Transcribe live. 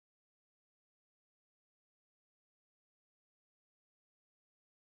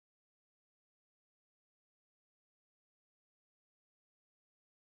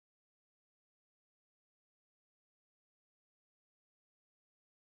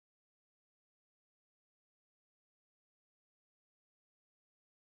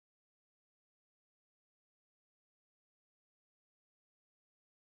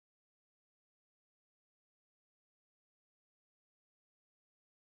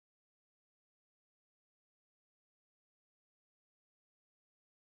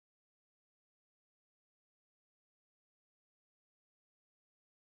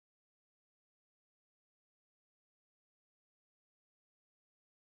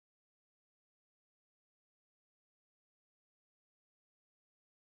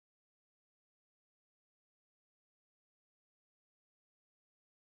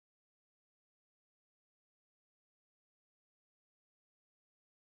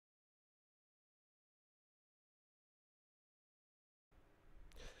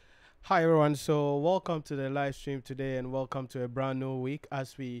Hi everyone, so welcome to the live stream today and welcome to a brand new week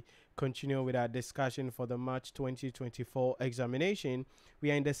as we continue with our discussion for the March 2024 examination.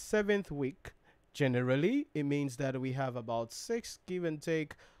 We are in the seventh week. Generally, it means that we have about six, give and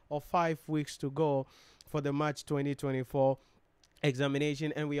take, or 5 weeks to go for the March 2024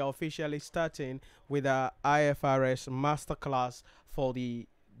 examination, and we are officially starting with our IFRS masterclass for the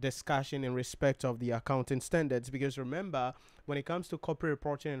discussion in respect of the accounting standards. Because remember, when it comes to corporate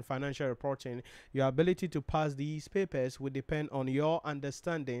reporting and financial reporting, your ability to pass these papers will depend on your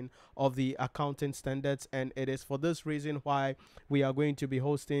understanding of the accounting standards, and it is for this reason why we are going to be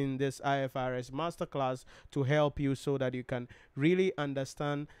hosting this IFRS masterclass to help you so that you can really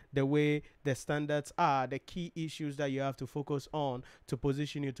understand the way the standards are, the key issues that you have to focus on to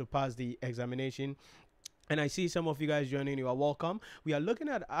position you to pass the examination. And I see some of you guys joining. You are welcome. We are looking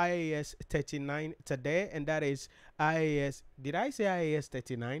at IAS 39 today, and that is IAS. Did I say IAS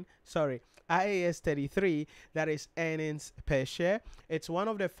 39? Sorry, IAS 33. That is earnings per share. It's one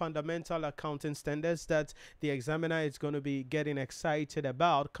of the fundamental accounting standards that the examiner is going to be getting excited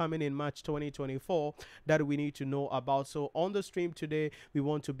about coming in March 2024 that we need to know about. So on the stream today, we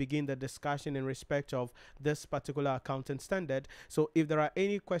want to begin the discussion in respect of this particular accounting standard. So if there are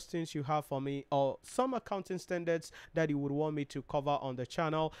any questions you have for me or some accounting standards that you would want me to cover on the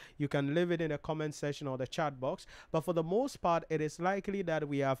channel, you can leave it in the comment section or the chat box. But for the most part, it is likely that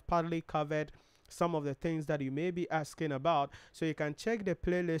we have partly covered some of the things that you may be asking about. So you can check the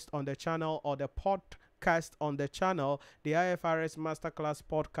playlist on the channel or the podcast on the channel, the IFRS Masterclass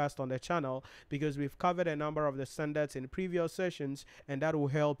podcast on the channel, because we've covered a number of the standards in previous sessions, and that will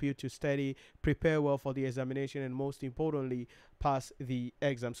help you to study, prepare well for the examination, and most importantly, pass the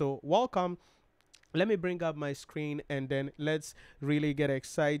exam. So welcome. Let me bring up my screen and then let's really get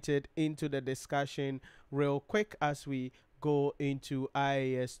excited into the discussion real quick as we go into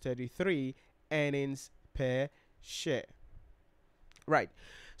IAS 33 earnings per share. Right.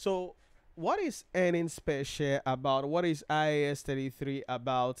 So what is earnings per share about? What is IAS 33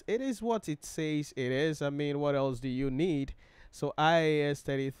 about? It is what it says it is. I mean, what else do you need? So IAS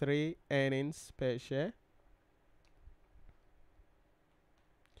 33 earnings per share.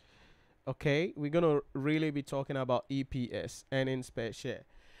 Okay, we're going to really be talking about EPS, earnings per share.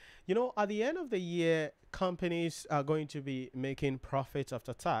 You know, at the end of the year, companies are going to be making profits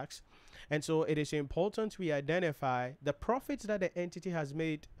after tax. And so it is important we identify the profits that the entity has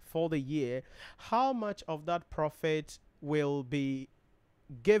made for the year, how much of that profit will be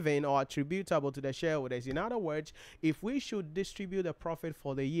given or attributable to the shareholders. In other words, if we should distribute the profit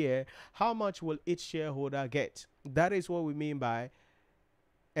for the year, how much will each shareholder get? That is what we mean by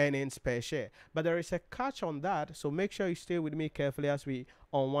earnings per share. But there is a catch on that, so make sure you stay with me carefully as we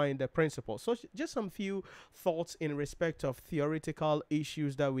unwind the principle. So just some few thoughts in respect of theoretical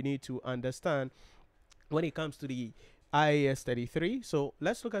issues that we need to understand when it comes to the IAS 33. So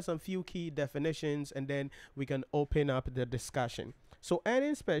let's look at some few key definitions and then we can open up the discussion. So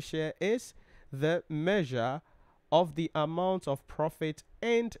earnings per share is the measure of the amount of profit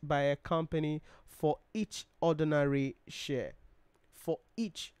earned by a company for each ordinary share. For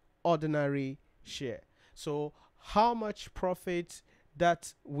each ordinary share. So how much profit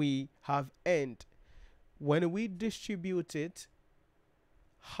that we have earned, when we distribute it,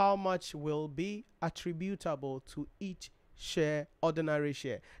 how much will be attributable to each share, ordinary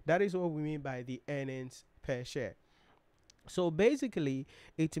share. That is what we mean by the earnings per share. So basically,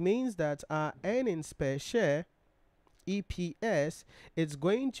 it means that our earnings per share, EPS, is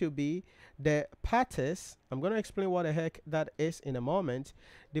going to be the PATES. I'm going to explain what the heck that is in a moment,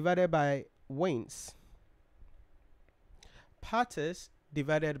 divided by wins. PATES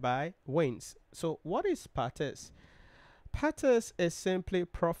divided by wins. So what is PATES? PATES is simply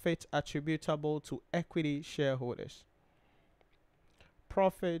profit attributable to equity shareholders.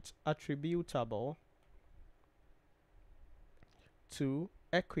 Profit attributable to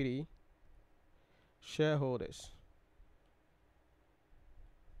equity shareholders.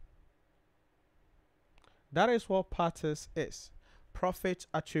 That is what PATES is. Profit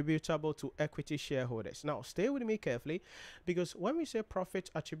attributable to equity shareholders. Now, stay with me carefully, because when we say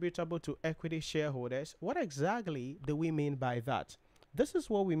profit attributable to equity shareholders, what exactly do we mean by that? This is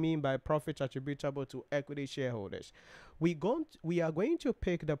what we mean by profit attributable to equity shareholders. We are going to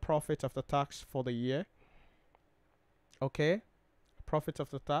pick the profit after tax for the year. Okay? Profit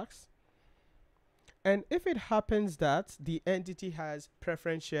after tax. And if it happens that the entity has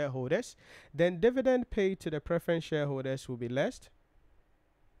preference shareholders, then dividend paid to the preference shareholders will be less.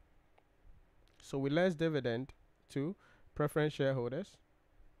 So we less dividend to preference shareholders.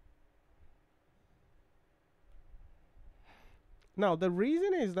 Now, the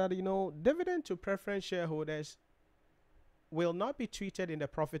reason is that, dividend to preference shareholders will not be treated in the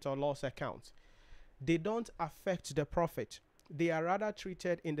profit or loss account. They don't affect the profit. They are rather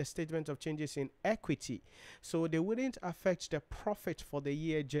treated in the statement of changes in equity. So they wouldn't affect the profit for the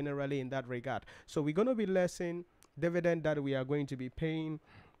year generally in that regard. So we're going to be lessing dividend that we are going to be paying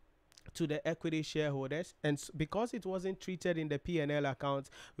to the equity shareholders, and because it wasn't treated in the P&L account,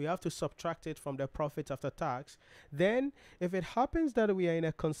 we have to subtract it from the profit after tax. Then if it happens that we are in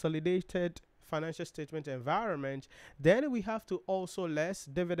a consolidated financial statement environment, then we have to also less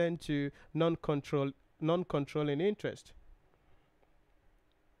dividend to non-controlling interest,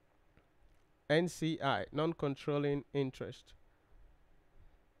 NCI, non-controlling interest.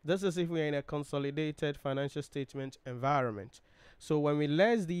 This is if we are in a consolidated financial statement environment. So when we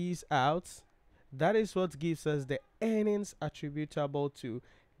less these out, that is what gives us the earnings attributable to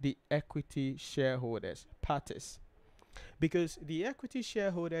the equity shareholders, parties. Because the equity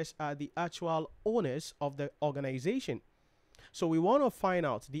shareholders are the actual owners of the organization. So we want to find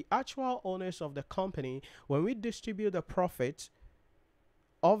out the actual owners of the company. When we distribute the profit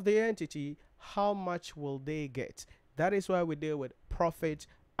of the entity, how much will they get? That is why we deal with profit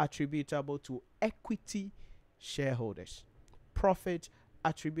attributable to equity shareholders. Profit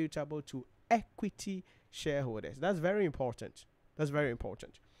attributable to equity shareholders. That's very important. That's very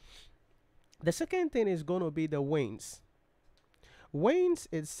important. The second thing is going to be the wins. Wins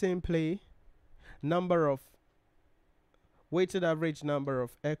is simply weighted average number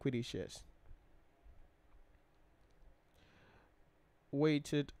of equity shares.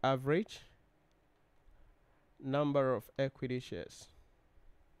 Weighted average number of equity shares.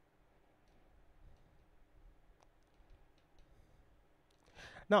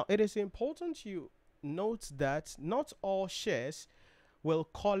 Now, it is important you note that not all shares will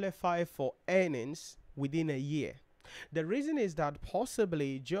qualify for earnings within a year. The reason is that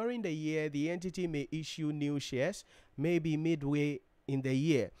possibly during the year, the entity may issue new shares, maybe midway in the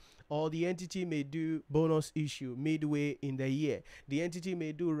year, or the entity may do bonus issue midway in the year. The entity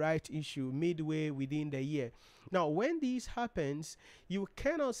may do right issue midway within the year. Now, when this happens, you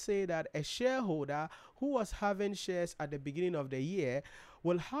cannot say that a shareholder who was having shares at the beginning of the year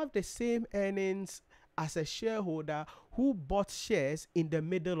will have the same earnings as a shareholder who bought shares in the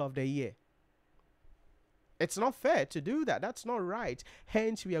middle of the year. It's not fair to do that. That's not right.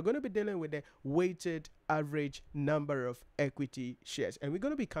 Hence, we are going to be dealing with the weighted average number of equity shares. And we're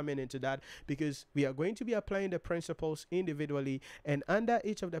going to be coming into that because we are going to be applying the principles individually. And under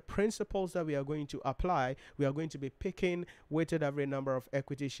each of the principles that we are going to apply, we are going to be picking weighted average number of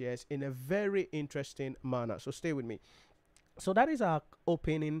equity shares in a very interesting manner. So stay with me. So that is our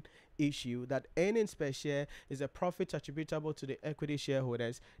opening issue, that earnings per share is a profit attributable to the equity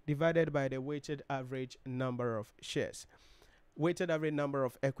shareholders divided by the weighted average number of shares, weighted average number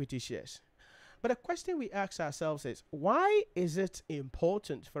of equity shares. But the question we ask ourselves is, why is it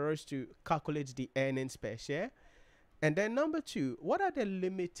important for us to calculate the earnings per share? And then number two, what are the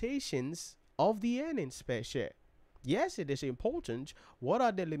limitations of the earnings per share? Yes, it is important. What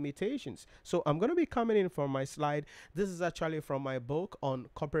are the limitations? So I'm going to be coming in from my slide. This is actually from my book on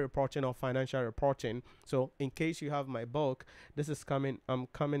corporate reporting or financial reporting. So in case you have my book, I'm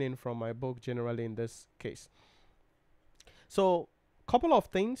coming in from my book generally in this case. So couple of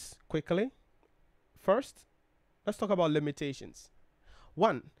things quickly. First, let's talk about limitations.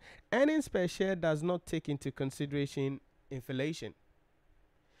 One, earnings per share does not take into consideration inflation.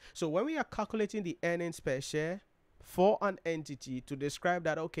 So when we are calculating the earnings per share for an entity to describe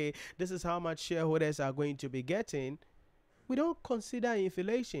that, okay, this is how much shareholders are going to be getting, we don't consider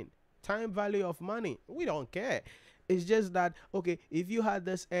inflation, time value of money. We don't care. It's just that, okay, if you had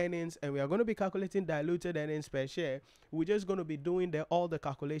this earnings and we are going to be calculating diluted earnings per share, we're just going to be doing all the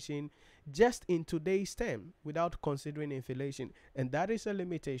calculation just in today's term without considering inflation. And that is a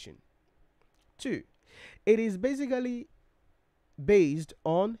limitation. Two, it is basically based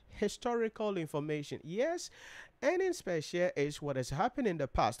on historical information. Yes, earnings per share is what has happened in the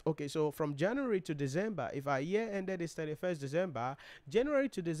past. Okay, so from January to December, if our year ended is 31st December, January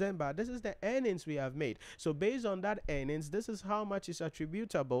to December, this is the earnings we have made. So based on that earnings, this is how much is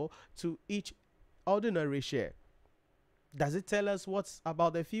attributable to each ordinary share. Does it tell us what's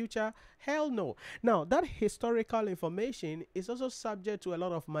about the future? Hell no. Now, that historical information is also subject to a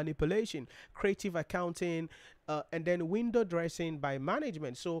lot of manipulation, creative accounting, and then window dressing by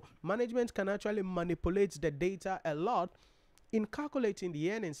management. So management can actually manipulate the data a lot in calculating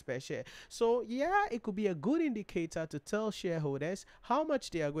the earnings per share. So yeah, it could be a good indicator to tell shareholders how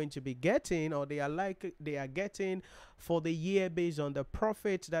much they are going to be getting, or they are getting for the year based on the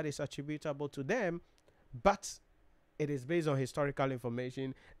profit that is attributable to them. But It is based on historical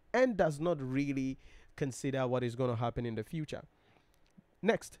information and does not really consider what is going to happen in the future.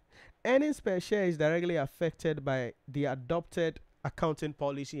 Next, earnings per share is directly affected by the adopted accounting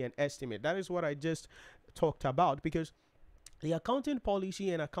policy and estimate. That is what I just talked about, because the accounting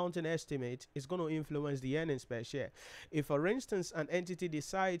policy and accounting estimate is going to influence the earnings per share. If, for instance, an entity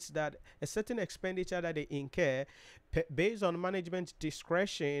decides that a certain expenditure that they incur based on management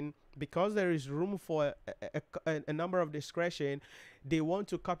discretion, because there is room for a number of discretion, they want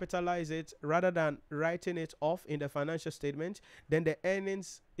to capitalize it rather than writing it off in the financial statement, then the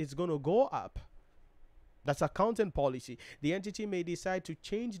earnings is going to go up. That's accounting policy. The entity may decide to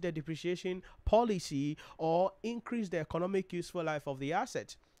change the depreciation policy or increase the economic useful life of the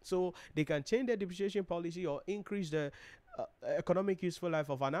asset. So they can change the depreciation policy or increase the economic useful life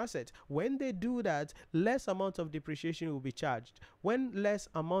of an asset. When they do that, less amount of depreciation will be charged. When less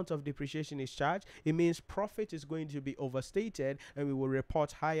amount of depreciation is charged, it means profit is going to be overstated and we will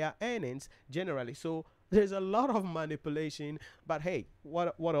report higher earnings generally. So there's a lot of manipulation, but hey,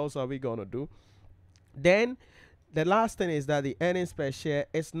 what else are we going to do? Then the last thing is that the earnings per share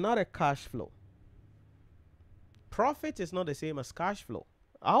is not a cash flow. Profit is not the same as cash flow.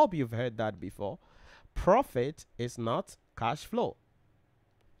 I hope you've heard that before. Profit is not cash flow.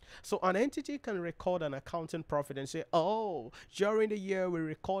 So an entity can record an accounting profit and say, oh, during the year we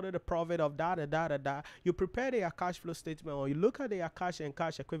recorded a profit of da da da da da. You prepare their cash flow statement, or you look at their cash and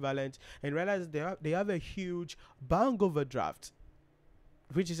cash equivalent and realize they have a huge bank overdraft,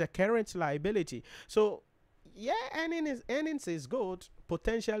 which is a current liability. So yeah, earnings is good.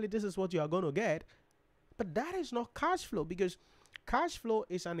 Potentially this is what you are going to get, but that is not cash flow, because cash flow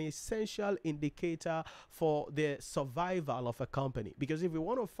is an essential indicator for the survival of a company. Because if we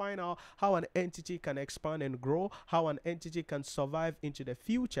want to find out how an entity can expand and grow, how an entity can survive into the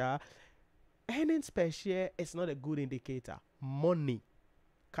future, earnings per share is not a good indicator. Money,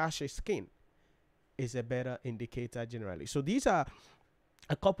 cash is king, is a better indicator generally. So these are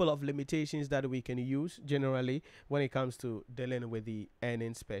a couple of limitations that we can use generally when it comes to dealing with the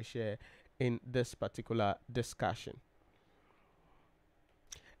earnings per share in this particular discussion.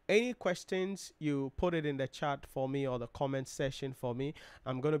 Any questions, you put it in the chat for me or the comment section for me.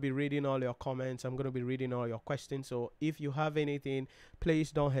 I'm going to be reading all your comments. I'm going to be reading all your questions. So if you have anything,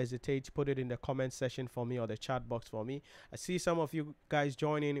 please don't hesitate to put it in the comment section for me or the chat box for me. I see some of you guys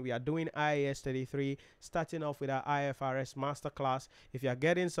joining. We are doing IAS 33, starting off with our IFRS masterclass. If you're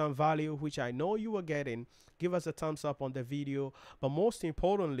getting some value, which I know you are getting, give us a thumbs up on the video. But most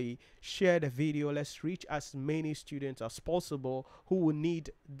importantly, share the video. Let's reach as many students as possible who will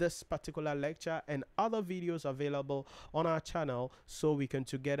need this particular lecture and other videos available on our channel, so we can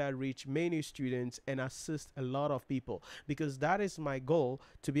together reach many students and assist a lot of people, because that is my goal,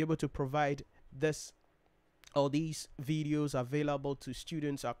 to be able to provide this or these videos available to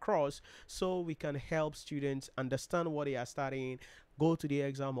students across, so we can help students understand what they are studying, go to the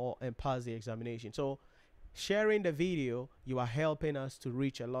exam and pass the examination. So sharing the video, you are helping us to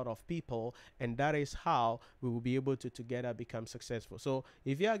reach a lot of people, and that is how we will be able to together become successful. So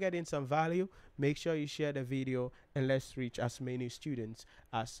if you are getting some value, make sure you share the video and let's reach as many students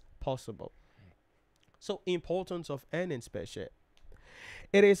as possible. So importance of earnings per share.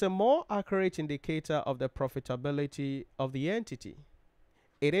 It is a more accurate indicator of the profitability of the entity.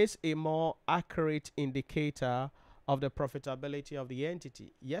 It is a more accurate indicator of the profitability of the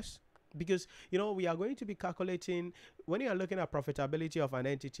entity. Yes, because we are going to be calculating, when you are looking at profitability of an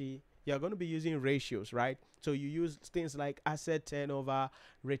entity, you are going to be using ratios, right? So you use things like asset turnover,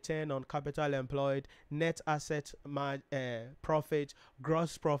 return on capital employed, net asset profit,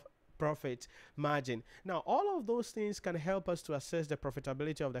 gross profit margin. Now all of those things can help us to assess the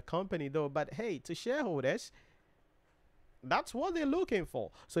profitability of the company though, but hey, to shareholders, that's what they're looking for.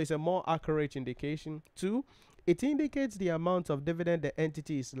 So it's a more accurate indication. 2, it indicates the amount of dividend the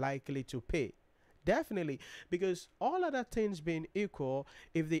entity is likely to pay. Definitely, because all other things being equal,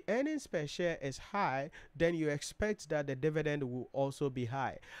 if the earnings per share is high, then you expect that the dividend will also be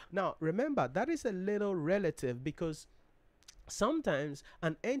high. Now, remember, that is a little relative, because sometimes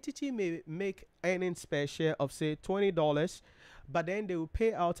an entity may make earnings per share of say $20, but then they will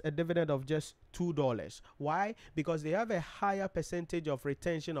pay out a dividend of just $2. Why? Because they have a higher percentage of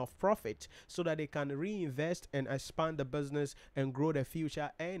retention of profit, so that they can reinvest and expand the business and grow the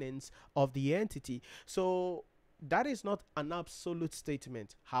future earnings of the entity. So that is not an absolute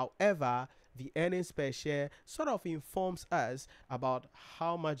statement. However, the earnings per share sort of informs us about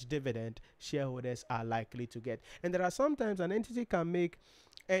how much dividend shareholders are likely to get. And there are sometimes an entity can make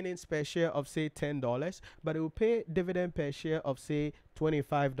earnings per share of say $10, but it will pay dividend per share of say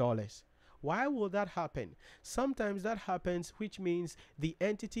 $25. Why will that happen? Sometimes that happens, which means the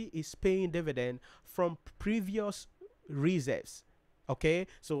entity is paying dividend from previous reserves. Okay,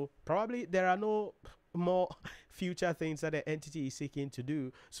 so probably there are no more future things that the entity is seeking to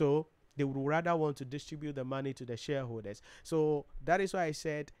do. So they would rather want to distribute the money to the shareholders. So that is why I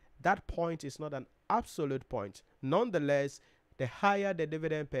said that point is not an absolute point. Nonetheless, the higher the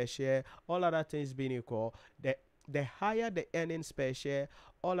dividend per share, all other things being equal, the higher the earnings per share,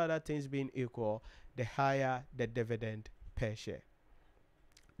 all other things being equal, the higher the dividend per share.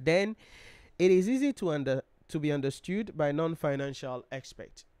 Then it is easy to be understood by non-financial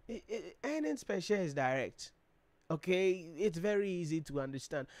experts. Earnings per share is direct. Okay, it's very easy to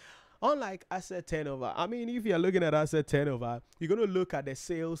understand. Unlike asset turnover, I mean, if you're looking at asset turnover, you're going to look at the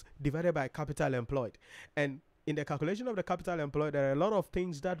sales divided by capital employed. And in the calculation of the capital employed, there are a lot of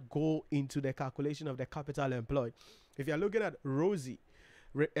things that go into the calculation of the capital employed. If you're looking at ROSI,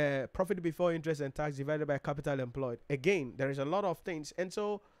 profit before interest and tax divided by capital employed, again, there is a lot of things. And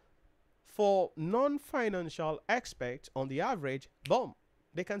so for non-financial experts, on the average, boom,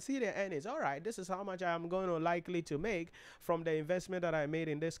 they can see their earnings. All right, this is how much I am going to likely to make from the investment that I made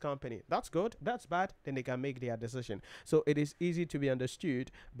in this company. That's good, that's bad, then they can make their decision. So it is easy to be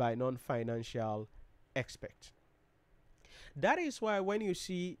understood by non-financial experts. That is why when you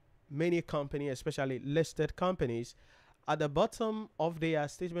see many companies, especially listed companies, at the bottom of their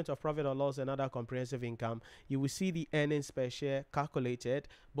statement of profit or loss and other comprehensive income, you will see the earnings per share calculated,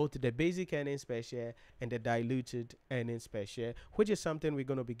 both the basic earnings per share and the diluted earnings per share, which is something we're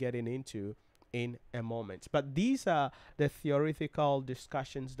going to be getting into in a moment. But these are the theoretical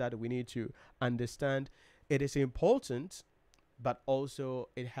discussions that we need to understand. It is important, but also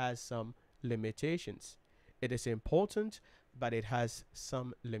it has some limitations. It is important, but it has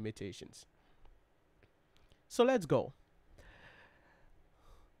some limitations. So let's go.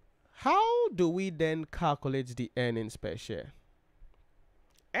 How do we then calculate the earnings per share?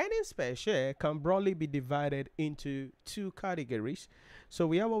 Earnings per share can broadly be divided into two categories. So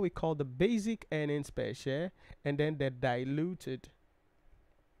we have what we call the basic earnings per share and then the diluted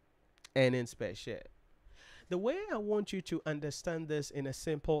earnings per share. The way I want you to understand this in a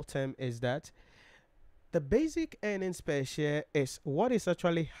simple term is that the basic earnings per share is what is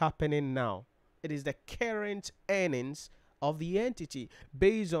actually happening now. It is the current earnings of the entity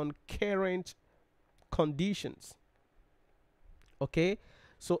based on current conditions. Okay,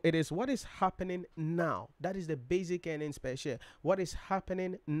 so it is what is happening now. That is the basic earnings per share. What is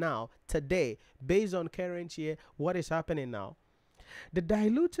happening now, today, based on current year, what is happening now. The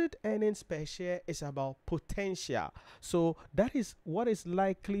diluted earnings per share is about potential. So that is what is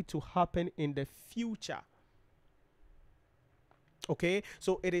likely to happen in the future. Okay,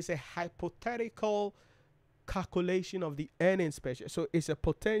 so it is a hypothetical calculation of the earnings per share. So it's a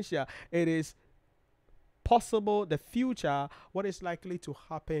potential. It is possible, the future, what is likely to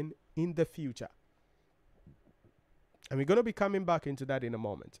happen in the future. And we're going to be coming back into that in a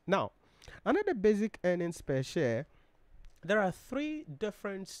moment. Now, under the basic earnings per share, there are three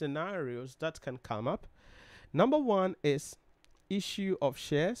different scenarios that can come up. Number one is issue of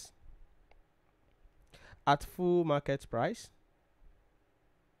shares at full market price.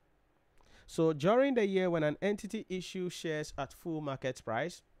 So during the year when an entity issues shares at full market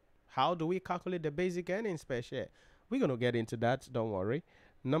price, how do we calculate the basic earnings per share? We're going to get into that, don't worry.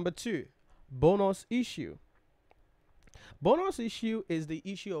 Number two, bonus issue. Bonus issue is the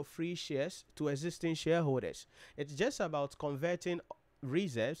issue of free shares to existing shareholders. It's just about converting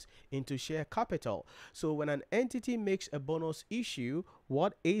reserves into share capital. So when an entity makes a bonus issue,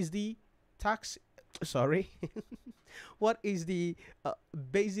 what is the tax what is the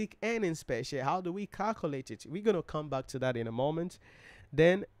basic earnings per share? How do we calculate it? We're going to come back to that in a moment.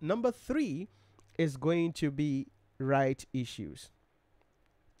 Then number three is going to be right issues.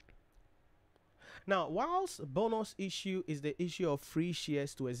 Now, whilst bonus issue is the issue of free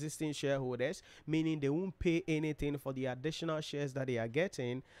shares to existing shareholders, meaning they won't pay anything for the additional shares that they are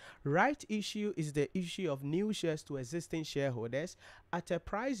getting, right issue is the issue of new shares to existing shareholders at a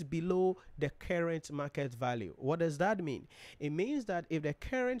price below the current market value. What does that mean? It means that if the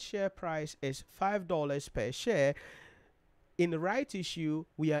current share price is $5 per share, in the right issue,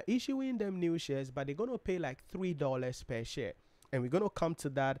 we are issuing them new shares, but they're going to pay like $3 per share. And we're going to come to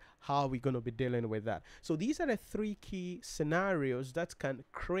that, how we're going to be dealing with that. So these are the three key scenarios that can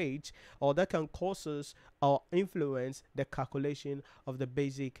create or that can cause us or influence the calculation of the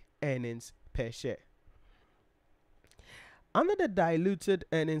basic earnings per share. Under the diluted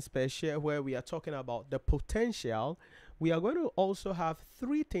earnings per share, where we are talking about the potential, we are going to also have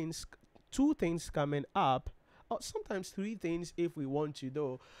two things coming up or sometimes three things if we want to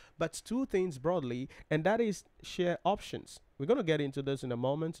though, but two things broadly, and that is share options. We're going to get into this in a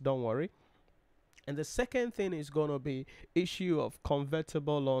moment, don't worry. And the second thing is going to be issue of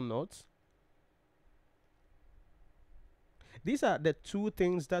convertible loan notes. These are the two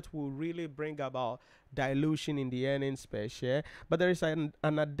things that will really bring about dilution in the earnings per share. But there is an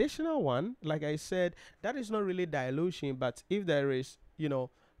additional one, like I said, that is not really dilution, but if there is,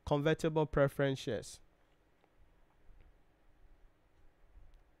 convertible preference shares.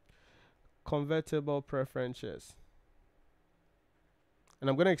 Convertible preference shares. And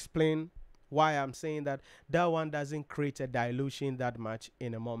I'm going to explain why I'm saying that one doesn't create a dilution that much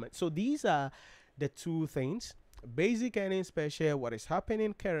in a moment. So these are the two things. Basic earnings per share, what is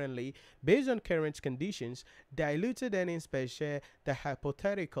happening currently based on current conditions. Diluted earnings per share, the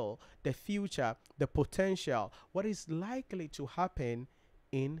hypothetical, the future, the potential, what is likely to happen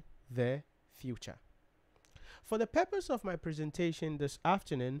in the future. For the purpose of my presentation this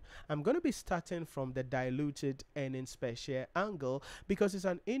afternoon, I'm going to be starting from the diluted earnings per share angle because it's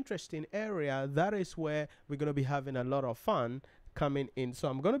an interesting area. That is where we're going to be having a lot of fun coming in. So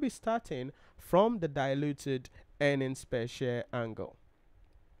I'm going to be starting from the diluted earnings per share angle.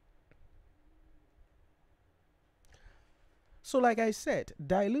 So like I said,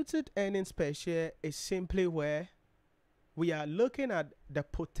 diluted earnings per share is simply where we are looking at the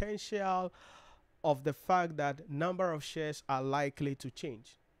potential of the fact that number of shares are likely to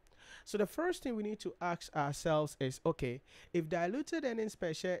change. So the first thing we need to ask ourselves is, okay, if diluted earnings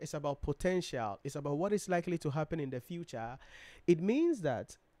per share is about potential, it's about what is likely to happen in the future, it means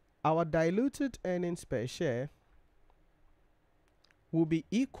that our diluted earnings per share will be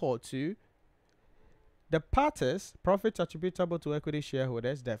equal to the PATS, profits attributable to equity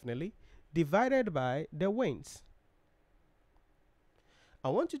shareholders, definitely, divided by the wins. I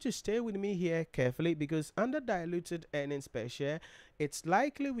want you to stay with me here carefully because under diluted earnings per share, it's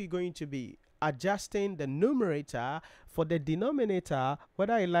likely we're going to be adjusting the numerator for the denominator.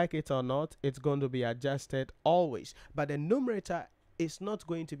 Whether I like it or not, it's going to be adjusted always. But the numerator is not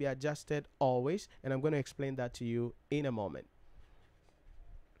going to be adjusted always, and I'm going to explain that to you in a moment.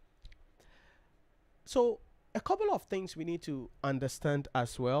 So a couple of things we need to understand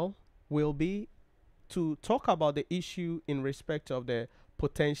as well will be to talk about the issue in respect of the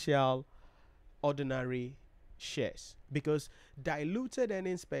potential ordinary shares, because diluted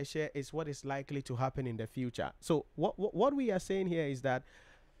earnings per share is what is likely to happen in the future. So what we are saying here is that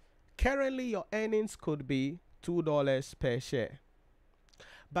currently your earnings could be $2 per share,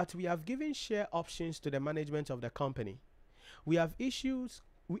 but we have given share options to the management of the company. We have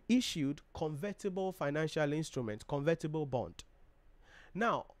issued convertible financial instrument, convertible bond.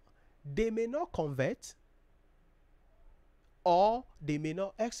 Now, they may not convert or they may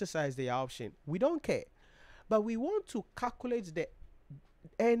not exercise the option. We don't care. But we want to calculate the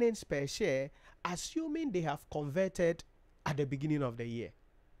earnings per share assuming they have converted at the beginning of the year.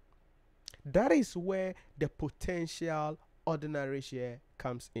 That is where the potential ordinary share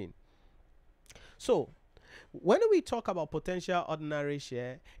comes in. So, when we talk about potential ordinary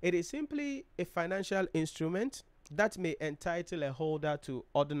share, it is simply a financial instrument that may entitle a holder to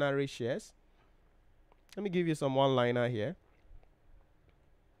ordinary shares. Let me give you some one-liner here.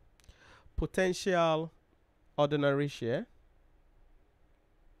 Potential ordinary share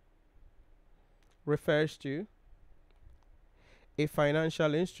refers to a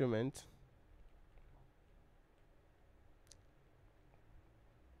financial instrument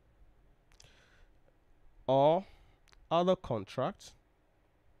or other contract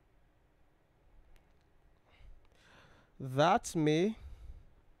that may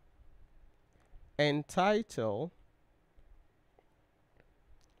entitle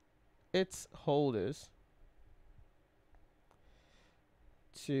its holders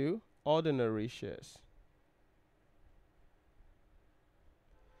to ordinary shares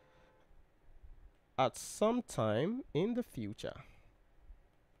at some time in the future.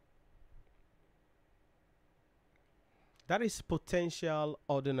 That is potential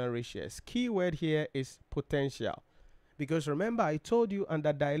ordinary shares. Keyword here is potential. Because remember, I told you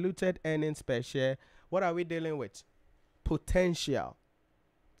under diluted earnings per share, what are we dealing with? Potential.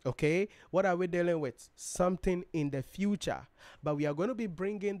 Okay? What are we dealing with? Something in the future. But we are going to be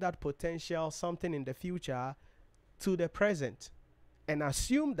bringing that potential something in the future to the present and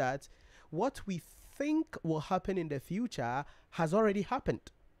assume that what we think will happen in the future has already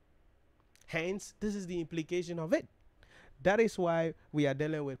happened. Hence, this is the implication of it. That is why we are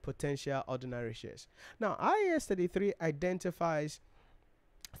dealing with potential ordinary shares. Now, IAS 33 identifies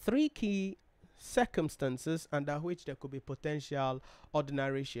three key circumstances under which there could be potential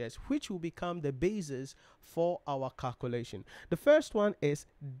ordinary shares, which will become the basis for our calculation. The first one is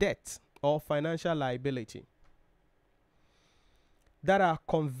debt or financial liability that are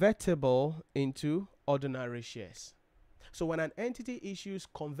convertible into ordinary shares. So when an entity issues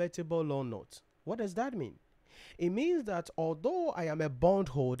convertible loan notes, what does that mean? It means that although I am a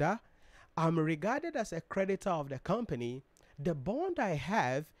bondholder, I'm regarded as a creditor of the company. The bond I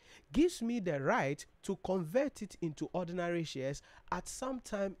have gives me the right to convert it into ordinary shares at some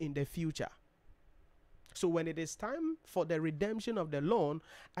time in the future. So when it is time for the redemption of the loan,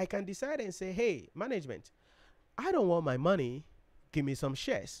 I can decide and say, hey, management, I don't want my money. Give me some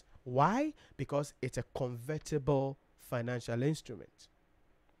shares. Why? Because it's a convertible financial instrument.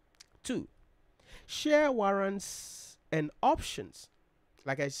 2, share warrants and options.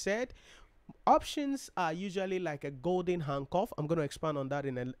 Like I said, options are usually like a golden handcuff. I'm going to expand on that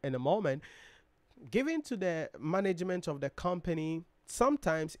in a moment. Given to the management of the company,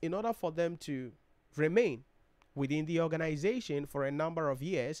 sometimes in order for them to remain within the organization for a number of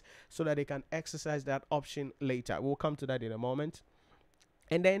years so that they can exercise that option later. We'll come to that in a moment.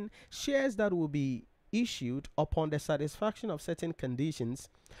 And then shares that will be issued upon the satisfaction of certain conditions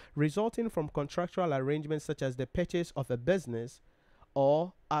resulting from contractual arrangements such as the purchase of a business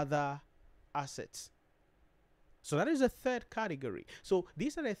or other assets. So that is the third category. So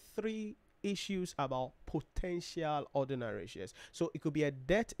these are the 3 issues about potential ordinary shares. So it could be a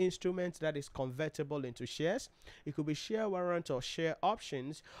debt instrument that is convertible into shares. It could be share warrant or share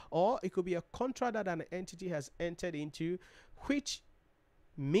options, or it could be a contract that an entity has entered into, which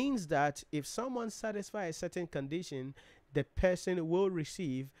means that if someone satisfies a certain condition, the person will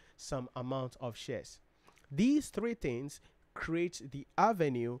receive some amount of shares. These 3 things create the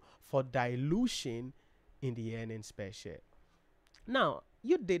avenue for dilution in the earnings per share. Now,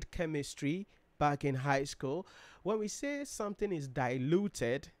 you did chemistry back in high school. When we say something is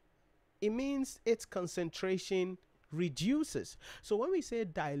diluted, it means its concentration reduces. So when we say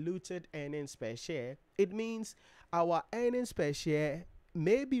diluted earnings per share, it means our earnings per share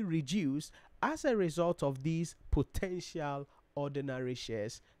may be reduced as a result of these potential ordinary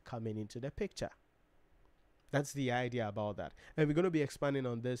shares coming into the picture. That's the idea about that. And we're going to be expanding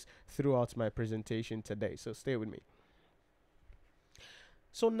on this throughout my presentation today. So stay with me.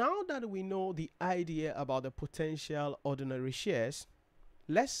 So now that we know the idea about the potential ordinary shares,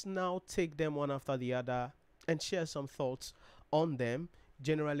 let's now take them one after the other and share some thoughts on them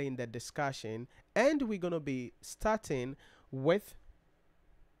generally in the discussion. And we're going to be starting with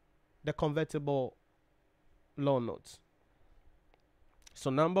the convertible loan notes. So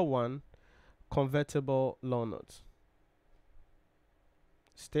number 1, convertible loan notes.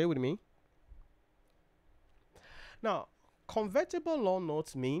 Stay with me. Now, convertible loan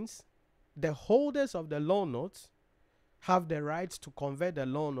notes means the holders of the loan notes have the right to convert the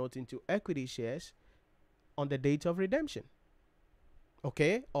loan note into equity shares on the date of redemption,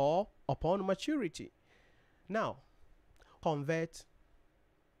 okay, or upon maturity. Now, convert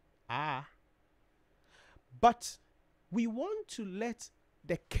but we want to let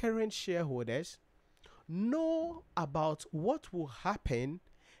the current shareholders know about what will happen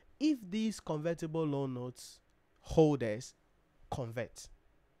if these convertible loan notes holders convert.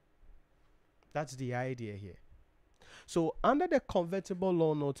 That's the idea here. So under the convertible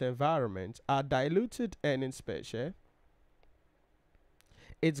loan note environment, our diluted earnings per share,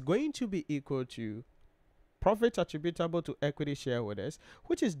 it's going to be equal to profit attributable to equity shareholders,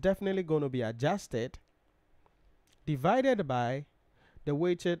 which is definitely going to be adjusted, divided by the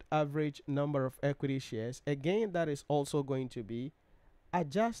weighted average number of equity shares. Again, that is also going to be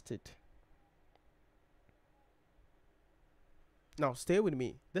adjusted. Now, stay with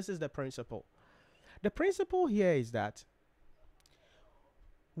me. This is the principle. The principle here is that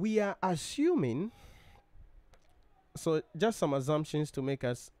we are assuming, so just some assumptions to make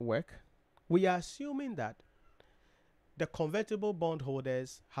us work. We are assuming that the convertible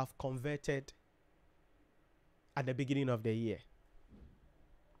bondholders have converted at the beginning of the year.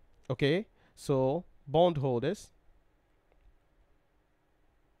 Okay, so bondholders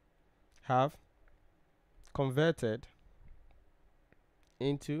have converted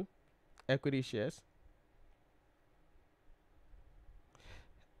into equity shares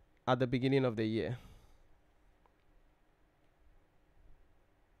at the beginning of the year.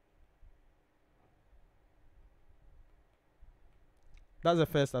 That's the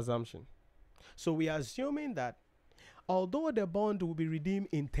first assumption. So we are assuming that although the bond will be redeemed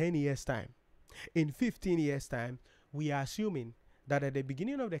in 10 years' time, in 15 years' time, we are assuming that at the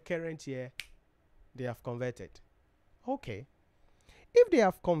beginning of the current year, they have converted. Okay. If they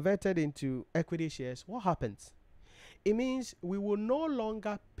have converted into equity shares, what happens? It means we will no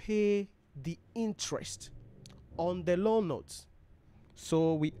longer pay the interest on the loan notes.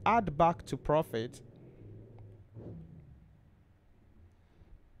 So we add back to profit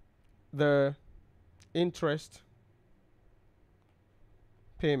the interest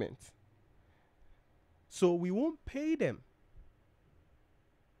payment. So we won't pay them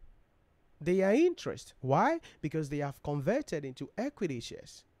their interest. Why? Because they have converted into equity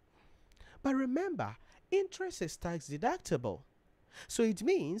shares. But remember, interest is tax deductible. So it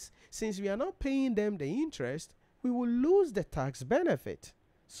means since we are not paying them the interest, we will lose the tax benefit.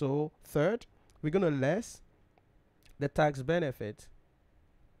 So third, we're going to less the tax benefit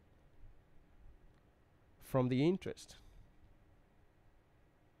from the interest.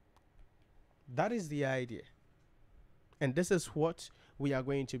 That is the idea. And this is what we are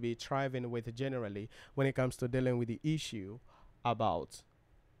going to be thriving with generally when it comes to dealing with the issue about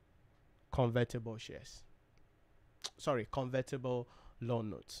convertible shares. Sorry, convertible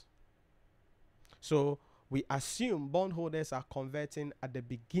loan notes. So we assume bondholders are converting at the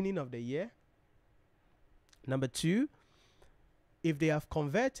beginning of the year. Number two, if they have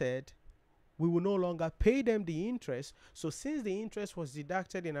converted, we will no longer pay them the interest. So since the interest was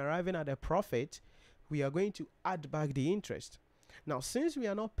deducted in arriving at a profit, we are going to add back the interest. Now, since we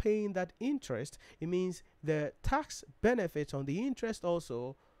are not paying that interest, it means the tax benefit on the interest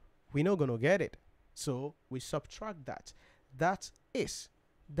also, we're not going to get it. So we subtract that. That is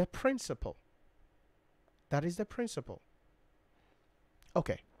the principle. That is the principle.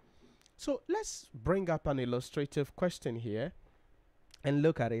 Okay. So let's bring up an illustrative question here and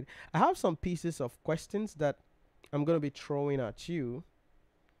look at it. I have some pieces of questions that I'm going to be throwing at you.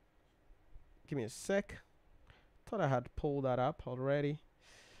 Give me a sec. Thought I had pulled that up already.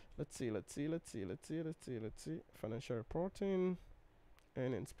 Let's see. Financial reporting,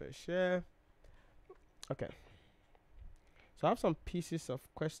 earnings per share. Okay. So I have some pieces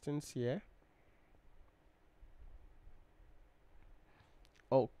of questions here.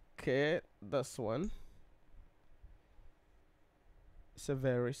 Okay, this one. It's a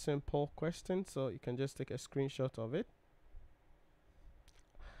very simple question, so you can just take a screenshot of it.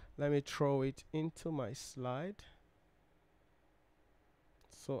 Let me throw it into my slide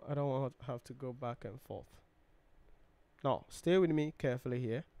so I don't want to have to go back and forth. Now, stay with me carefully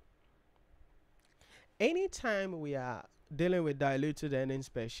here. Anytime we are dealing with diluted earnings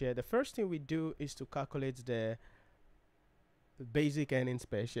per share, the first thing we do is to calculate the basic earnings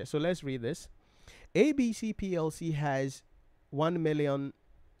per share. So let's read this. ABC PLC has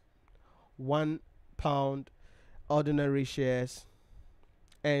 1,000,001 pound ordinary shares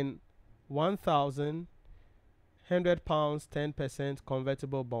and 1,100 pounds 10%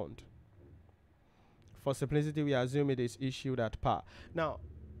 convertible bond. For simplicity, we assume it is issued at par. Now,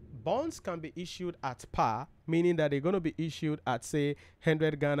 bonds can be issued at par, meaning that they're going to be issued at, say,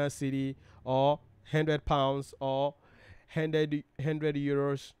 100 Ghana cedi or 100 pounds or 100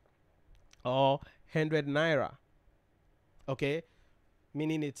 euros or 100 naira. Okay?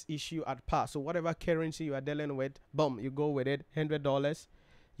 Meaning it's issued at par. So whatever currency you are dealing with, boom, you go with it. $100,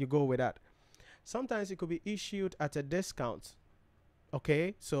 you go with that. Sometimes it could be issued at a discount.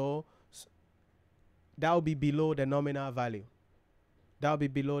 Okay? So that will be below the nominal value. That will be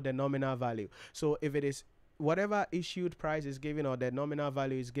below the nominal value. So if it is whatever issued price is given or the nominal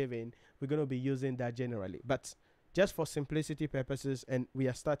value is given, we're going to be using that generally. But just for simplicity purposes, and we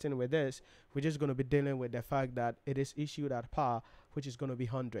are starting with this, we're just going to be dealing with the fact that it is issued at par, which is going to be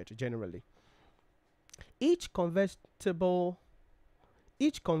 100 generally. Each convertible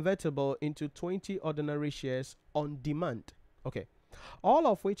into 20 ordinary shares on demand. Okay. All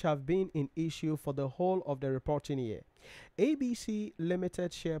of which have been in issue for the whole of the reporting year. ABC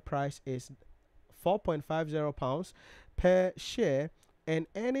Limited share price is £4.50 per share and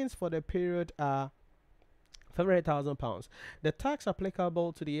earnings for the period are £500,000. The tax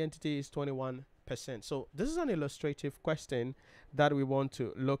applicable to the entity is 21%. So this is an illustrative question that we want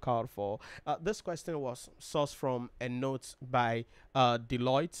to look out for. This question was sourced from a note by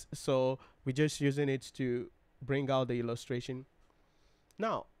Deloitte. So we're just using it to bring out the illustration.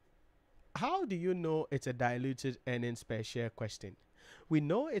 Now, how do you know it's a diluted earnings per share question? We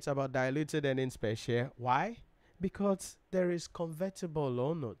know it's about diluted earnings per share. Why? Because there is convertible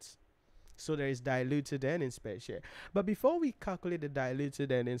loan notes. So there is diluted earnings per share. But before we calculate the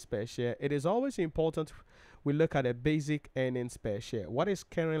diluted earnings per share, it is always important we look at the basic earnings per share. What is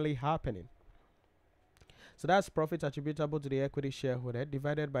currently happening? So that's profit attributable to the equity shareholder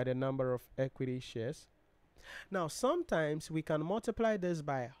divided by the number of equity shares. Now, sometimes we can multiply this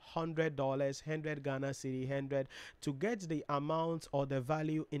by $100, 100 Ghana cedi, 100 to get the amount or the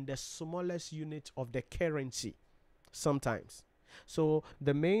value in the smallest unit of the currency. Sometimes. So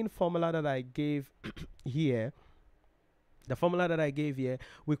the main formula that I gave here,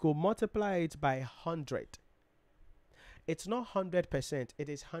 we could multiply it by 100. It's not 100%. It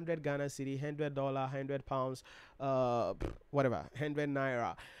is 100 Ghana cedi, $100, 100 pounds, whatever, 100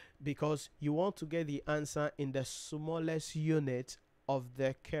 naira, because you want to get the answer in the smallest unit of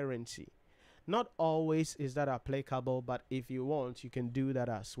the currency. Not always is that applicable, but if you want, you can do that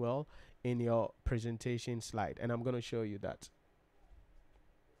as well in your presentation slide, and I'm going to show you that.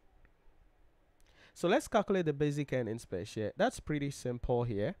 So let's calculate the basic earnings per share. That's pretty simple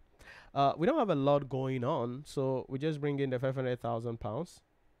here. We don't have a lot going on, so we just bring in the 500,000 pounds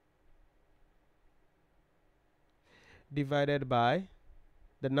divided by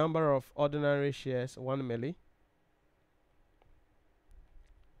the number of ordinary shares, 1 milli,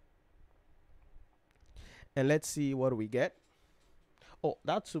 and let's see what we get. Oh,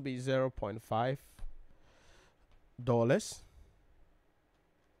 that should be $0.5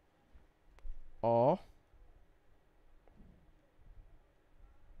 or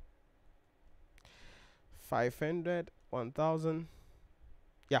 500, 1,000,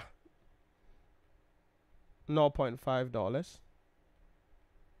 yeah, $0.5.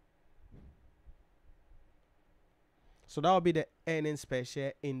 So that will be the earnings per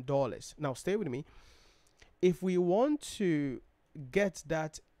share in dollars. Now stay with me. If we want to get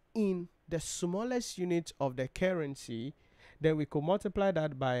that in the smallest unit of the currency, then we could multiply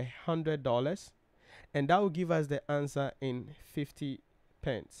that by $100, and that will give us the answer in 50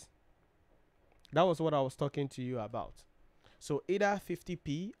 pence. That was what I was talking to you about. So either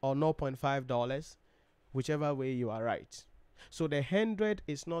 50p or $0.5, whichever way you are right. So the 100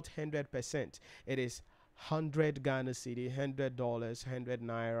 is not 100%. It is 100 Ghana cedi, $100, 100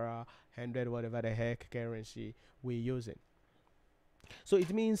 naira, 100 whatever the heck currency we're using. So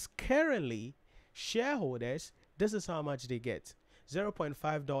it means currently shareholders, this is how much they get,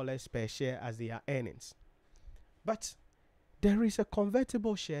 $0.5 per share as their earnings. But there is a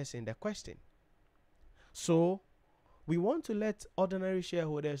convertible shares in the question. So we want to let ordinary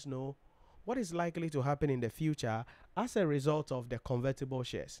shareholders know what is likely to happen in the future as a result of the convertible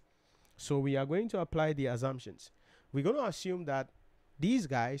shares. So we are going to apply the assumptions. We're going to assume that these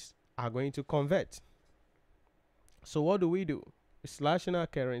guys are going to convert. So what do? We slash in our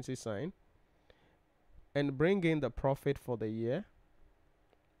currency sign and bring in the profit for the year.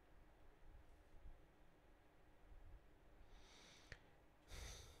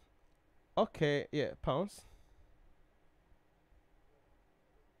 Okay, yeah, pounds.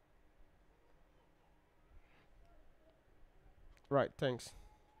 Right, thanks.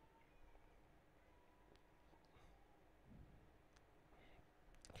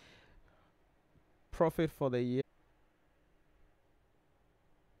 Profit for the year.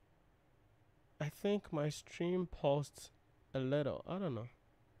 I think my stream paused a little. I don't know.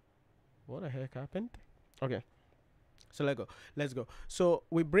 What the heck happened? Okay. So let's go. So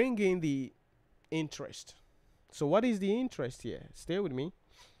we bring in the interest. So what is the interest here? Stay with me.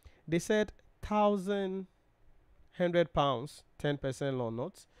 They said £1,100, 10% loan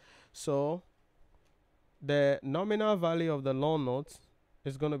notes. So the nominal value of the loan notes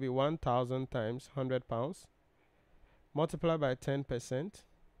is going to be 1,000 times £100 multiplied by 10%.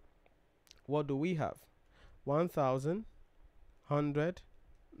 What do we have? 1,000, 100,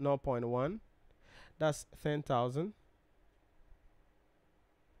 0.1. That's 10,000.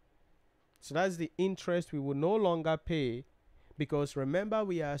 So that's the interest we will no longer pay, because remember,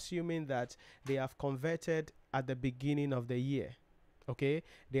 we are assuming that they have converted at the beginning of the year. Okay,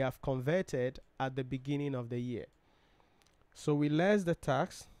 they have converted at the beginning of the year. So we less the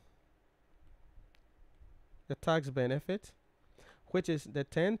tax benefit, which is the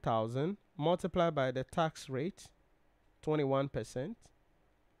 10,000 multiplied by the tax rate, 21%,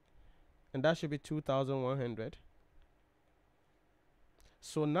 and that should be 2,100.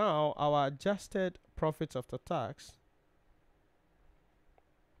 So now our adjusted profits after tax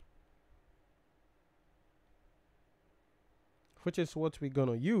which is what we're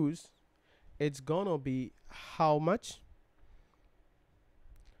gonna use, it's gonna be how much?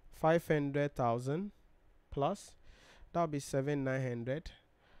 500,000 plus, that'll be 7,900.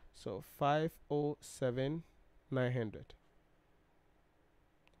 So 507,900.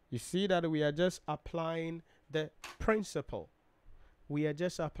 You see that we are just applying the principle. We are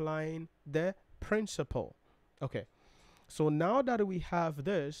just applying the principle. Okay. So now that we have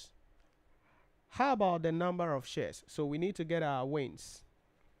this, how about the number of shares? So we need to get our wins.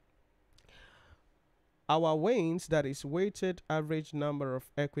 our weights, that is weighted average number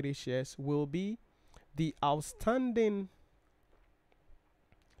of equity shares, will be the outstanding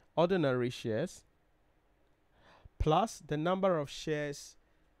ordinary shares plus the number of shares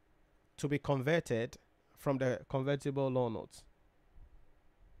to be converted from the convertible loan notes.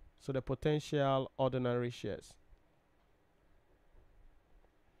 So the potential ordinary shares.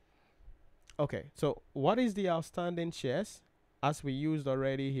 Okay, so what is the outstanding shares? As we used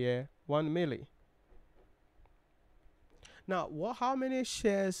already here, 1 million. Now, how many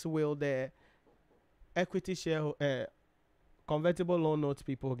shares will the equity share convertible loan note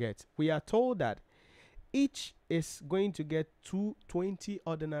people get? We are told that each is going to get 220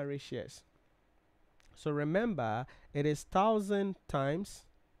 ordinary shares. So remember, it is 1,000 times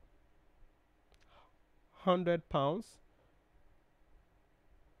 100 pounds.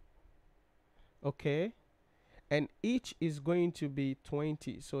 Okay, and each is going to be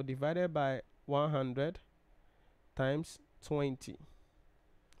 20. So divided by 100 times 20.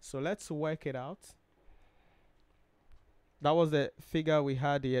 So let's work it out. That was the figure we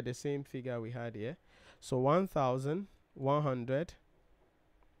had here, the same figure we had here. So 1,100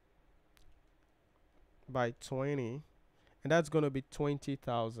 by 20, and that's going to be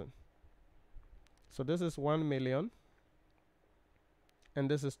 20,000. So this is 1 million, and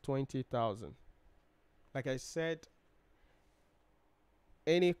this is 20,000. Like I said,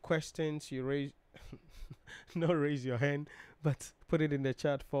 any questions you raise, not raise your hand, but put it in the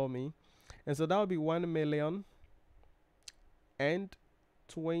chat for me. And so that would be 1 million and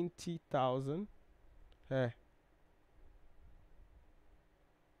 20,000.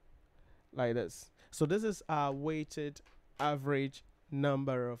 Like this. So this is our weighted average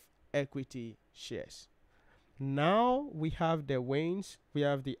number of equity shares. Now we have the range, we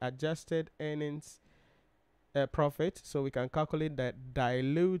have the adjusted earnings profit, so we can calculate that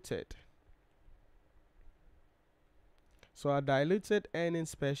diluted. So our diluted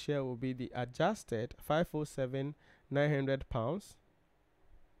earnings per share will be the adjusted 507,900 pounds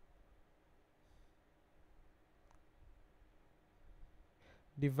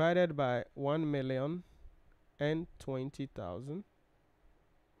divided by 1 million and 20,000.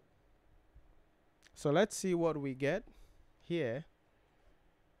 So let's see what we get here.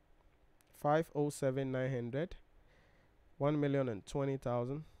 507,900,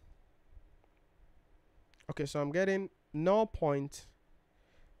 1,020,000. Okay, so I'm getting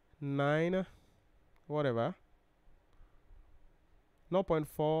 0.9 whatever,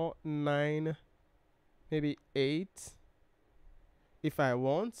 0.49 maybe 8 if I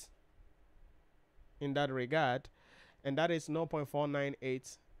want in that regard, and that is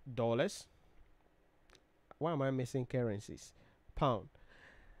 $0.498. Why am I missing currencies? Pound.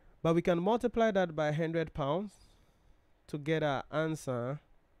 But we can multiply that by 100 pounds to get our answer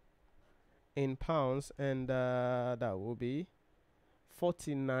in pounds, and that will be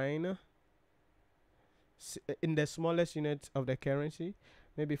 49 in the smallest unit of the currency,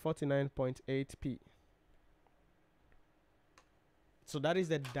 maybe 49.8p. So that is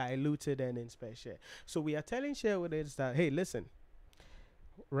the diluted earnings per share. So we are telling shareholders that, hey, listen,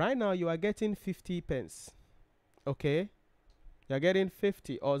 right now you are getting 50 pence. Okay, you're getting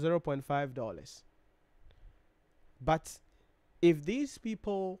 50 or $0.5. But if these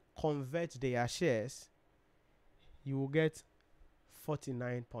people convert their shares, you will get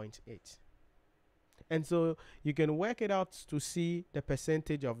 49.8. And so you can work it out to see the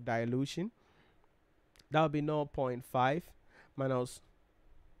percentage of dilution. That will be 0.5 minus,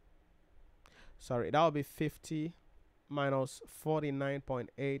 sorry, that will be 50 minus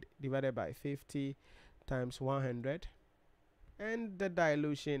 49.8 divided by 50 times 100. And the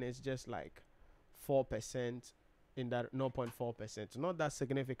dilution is just like 4% in that 0.4%. Not that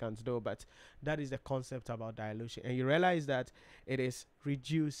significant though, but that is the concept about dilution. And you realize that it is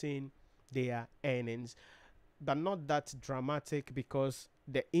reducing their earnings, but not that dramatic because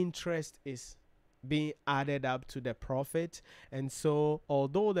the interest is being added up to the profit. And so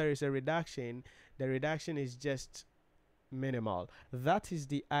although there is a reduction, the reduction is just minimal. That is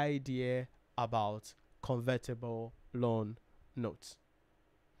the idea about convertible loan notes.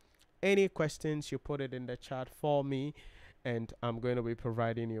 Any questions, you put it in the chat for me, and I'm going to be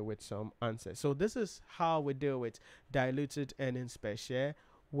providing you with some answers. So this is how we deal with diluted earnings per share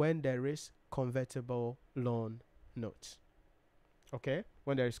when there is convertible loan notes. Okay,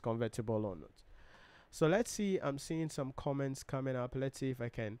 when there is convertible loan notes. So let's see, I'm seeing some comments coming up. Let's see if I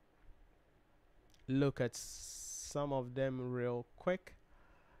can look at some of them real quick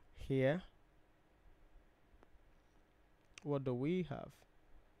here. What do we have?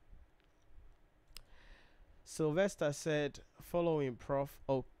 Sylvester said, following Prof.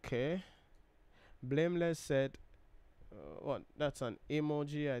 Okay. Blameless said, what? That's an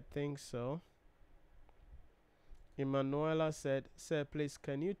emoji, I think so. Emanuela said, sir, please,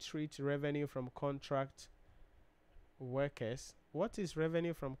 can you treat revenue from contract workers? What is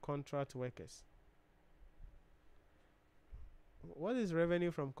revenue from contract workers? What is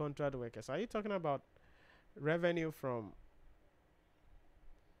revenue from contract workers? Are you talking about revenue from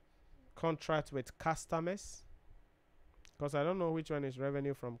contract with customers? Because I don't know which one is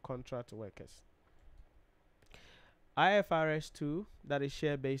revenue from contract workers. IFRS 2, that is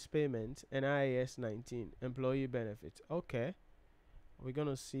share-based payment, and IAS 19, employee benefits. Okay, we're going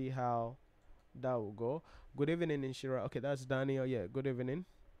to see how that will go. Good evening, Nhyira. Okay, that's Daniel. Yeah, good evening.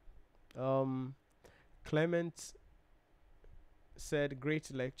 Clement said,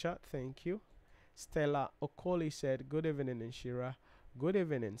 great lecture. Thank you. Stella Okoli said, good evening, Nhyira. Good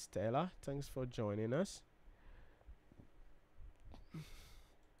evening, Stella. Thanks for joining us.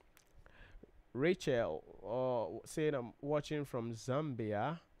 Rachel saying, I'm watching from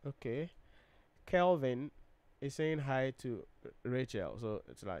Zambia. Okay. Kelvin is saying hi to Rachel. So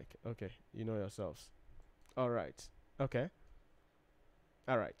it's like, okay, you know yourselves. All right. Okay.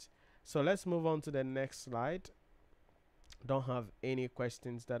 All right. So let's move on to the next slide. Don't have any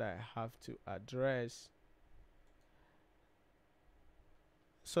questions that I have to address.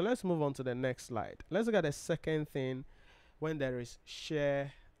 So let's move on to the next slide. Let's look at the second thing when there is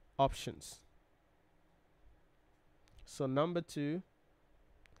share options. So number 2,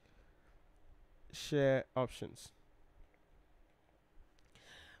 share options.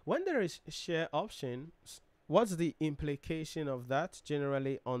 When there is share options, what's the implication of that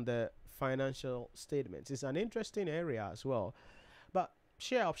generally on the financial statements? It's an interesting area as well. But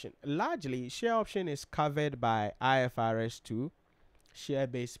share option, largely share option is covered by IFRS 2,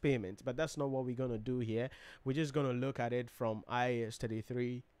 share-based payment, but that's not what we're going to do here. We're just going to look at it from IAS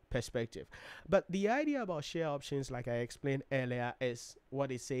 33 perspective. But the idea about share options, like I explained earlier, is what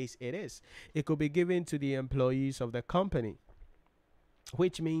it says it is. It could be given to the employees of the company,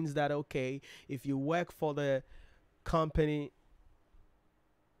 which means that, okay, if you work for the company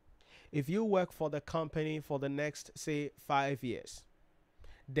for the next, say, 5 years,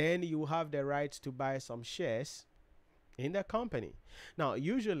 then you have the right to buy some shares in the company. Now,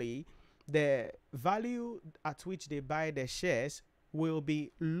 usually the value at which they buy the shares will be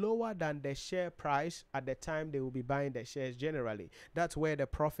lower than the share price at the time they will be buying the shares generally. That's where the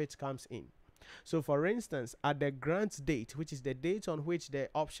profit comes in. So for instance, at the grant date, which is the date on which the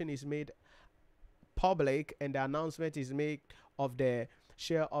option is made public and the announcement is made of the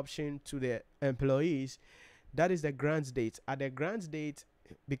share option to the employees, that is the grant date. At the grant date,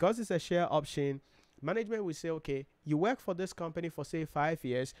 because it's a share option, management will say, okay, you work for this company for say 5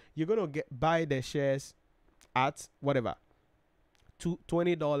 years, you're going to buy the shares at whatever,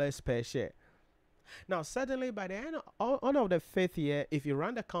 $20 per share. Now, suddenly by the end of the 5th year, if you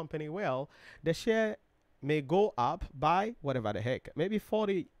run the company well, the share may go up by whatever the heck, maybe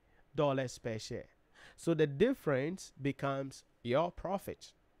 $40 per share. So the difference becomes your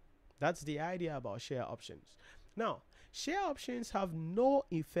profit. That's the idea about share options. Now, share options have no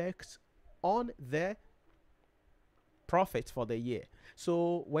effect on the profit for the year.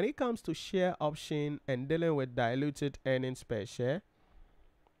 So when it comes to share option and dealing with diluted earnings per share,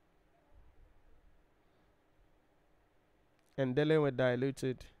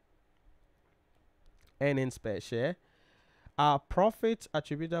 our profit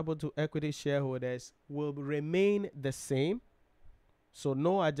attributable to equity shareholders will remain the same. So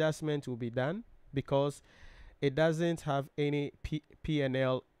no adjustment will be done because it doesn't have any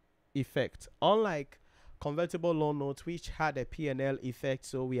P&L effect. Unlike convertible loan notes, which had a P&L effect,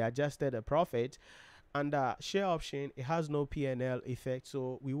 so we adjusted the profit. Under share option, it has no P&L effect,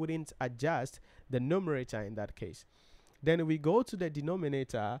 so we wouldn't adjust the numerator in that case. Then we go to the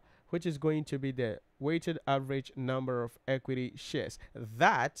denominator, which is going to be the weighted average number of equity shares.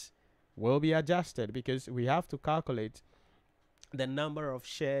 That will be adjusted because we have to calculate the number of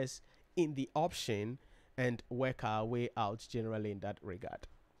shares in the option and work our way out generally in that regard.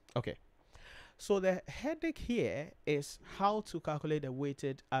 Okay. So the headache here is how to calculate the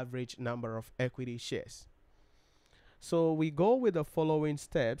weighted average number of equity shares. So we go with the following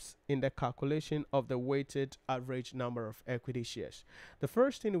steps in the calculation of the weighted average number of equity shares. The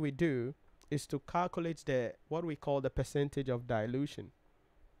first thing we do is to calculate what we call the percentage of dilution.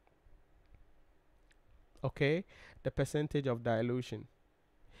 Okay, the percentage of dilution.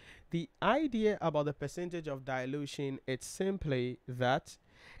 The idea about the percentage of dilution, it's simply that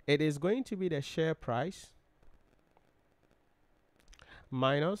it is going to be the share price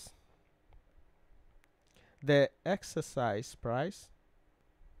minus the exercise price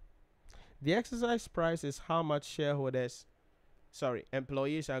The exercise price is how much employees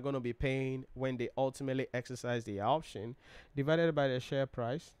are going to be paying when they ultimately exercise the option, divided by the share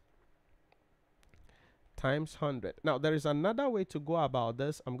price times 100. Now, there is another way to go about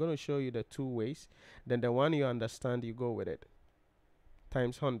this. I'm going to show you the two ways. Then the one you understand, you go with it.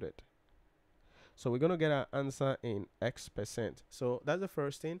 Times 100. So we're going to get our answer in X percent. So that's the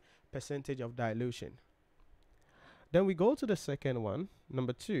first thing, percentage of dilution. Then we go to the second one,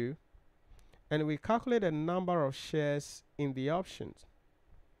 number 2, and we calculate the number of shares in the options.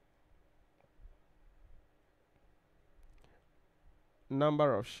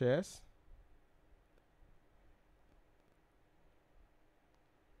 Number of shares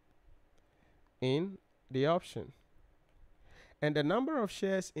in the option. And the number of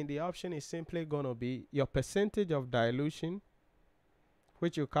shares in the option is simply going to be your percentage of dilution,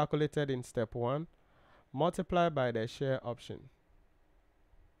 which you calculated in step 1, multiplied by the share option.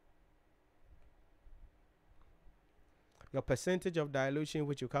 Your percentage of dilution,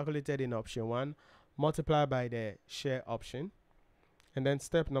 which you calculated in option 1, multiplied by the share option. And then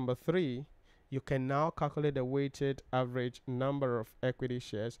step number 3, you can now calculate the weighted average number of equity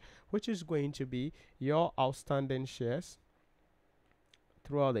shares, which is going to be your outstanding shares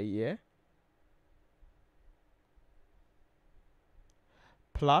throughout the year,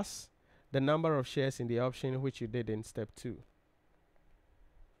 plus the number of shares in the option, which you did in step 2.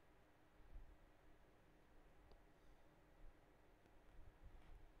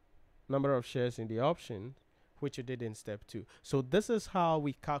 Number of shares in the option, which you did in step 2. So this is how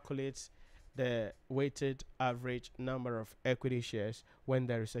we calculate the weighted average number of equity shares when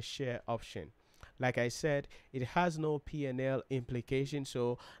there is a share option. Like I said, it has no P&L implication,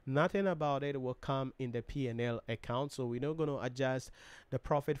 so nothing about it will come in the P&L account. So we're not going to adjust the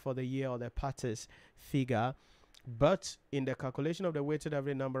profit for the year or the parties figure. But in the calculation of the weighted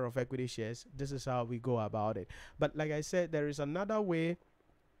average number of equity shares, this is how we go about it. But like I said, there is another way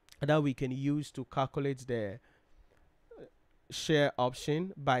that we can use to calculate the share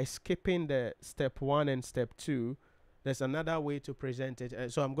option by skipping the step 1 and step 2. There's another way to present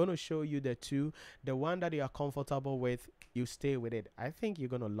it. So I'm going to show you the two. The one that you are comfortable with, you stay with it. I think you're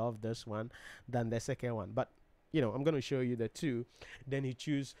going to love this one than the second one. But, you know, I'm going to show you the two. Then you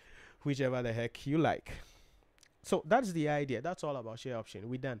choose whichever the heck you like. So that's the idea. That's all about share option.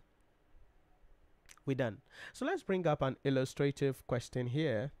 We're done. We're done. So let's bring up an illustrative question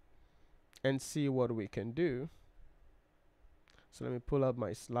here and see what we can do. So let me pull up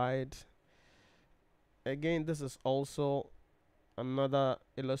my slide. Again, this is also another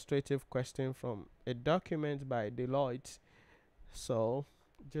illustrative question from a document by Deloitte. So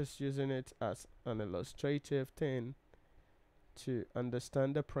just using it as an illustrative thing to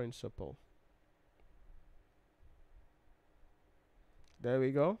understand the principle. There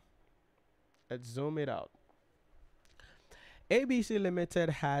we go. Let's zoom it out. ABC Limited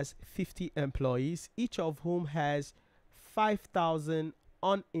has 50 employees, each of whom has 5,000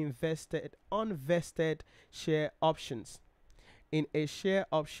 unvested share options in a share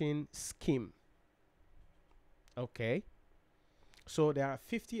option scheme. Okay, so there are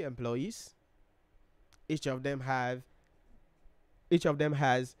 50 employees. Each of them has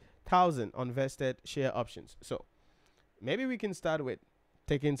 1,000 unvested share options. So maybe we can start with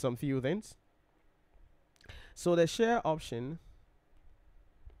taking some few things. So the share option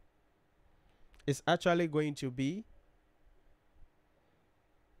is actually going to be,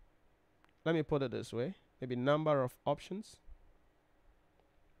 let me put it this way, maybe number of options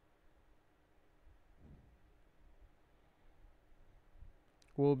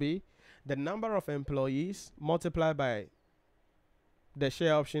will be the number of employees multiplied by the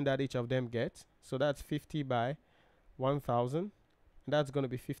share option that each of them gets. So that's 50 by 1,000. That's going to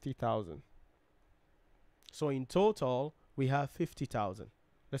be 50,000. So in total, we have 50,000.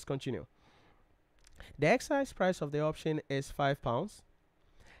 Let's continue. The exercise price of the option is £5,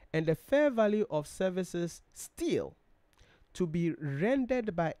 and the fair value of services still to be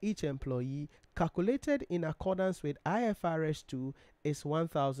rendered by each employee, calculated in accordance with IFRS 2, is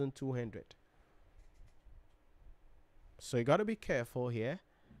 1,200. So you got to be careful here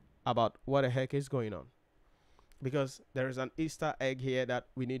about what the heck is going on, because there is an Easter egg here that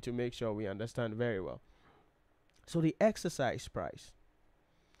we need to make sure we understand very well. So the exercise price.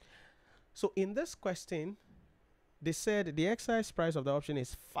 So in this question, they said the exercise price of the option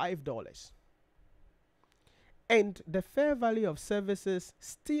is $5. And the fair value of services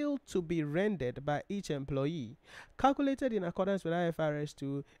still to be rendered by each employee, calculated in accordance with IFRS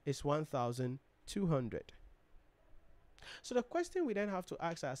 2, is 1,200. So the question we then have to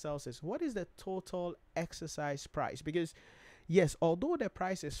ask ourselves is, what is the total exercise price? Because yes, although the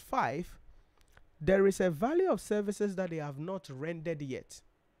price is 5, there is a value of services that they have not rendered yet.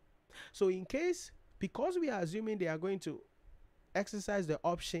 So in case, because we are assuming they are going to exercise the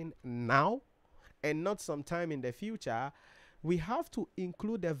option now and not sometime in the future, we have to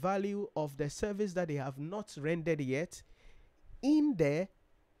include the value of the service that they have not rendered yet in the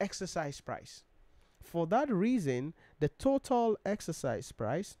exercise price. For that reason, the total exercise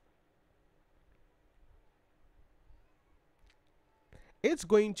price, it's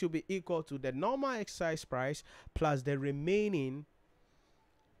going to be equal to the normal exercise price plus the remaining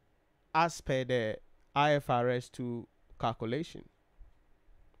as per the IFRS 2 calculation.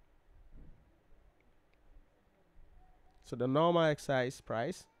 So the normal exercise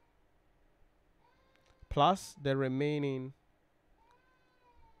price plus the remaining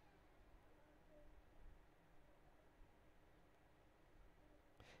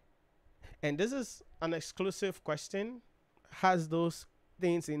and this is an exclusive question, has those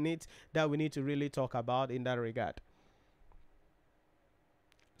things in it that we need to really talk about in that regard.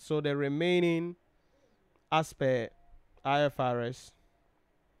 So the remaining as per IFRS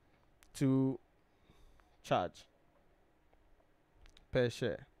to charge per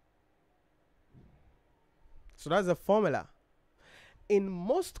share. So that's the formula. In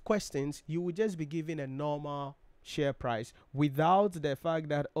most questions, you will just be given a normal share price without the fact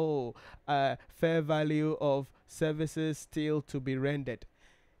that, fair value of services still to be rendered.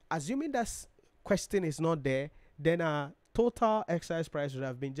 Assuming that question is not there, then our total exercise price would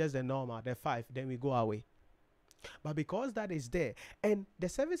have been just the normal, the 5, then we go away. But because that is there and the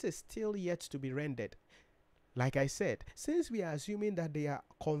service is still yet to be rendered, like I said, since we are assuming that they are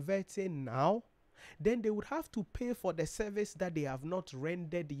converting now, then they would have to pay for the service that they have not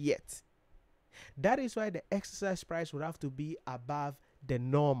rendered yet. That is why the exercise price would have to be above the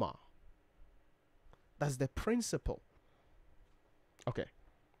normal. That's the principle. Okay.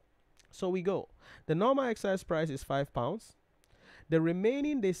 So we go. The normal exercise price is £5. The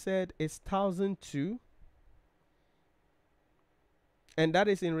remaining, they said, is 1,002. And that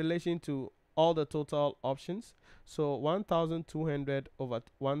is in relation to all the total options. So 1,200 over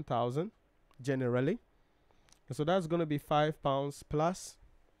 1,000 generally. And so that's going to be £5 plus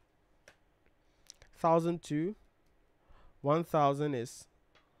 1,002. 1,000 is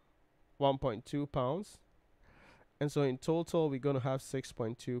 1.2 pounds. And so in total, we're going to have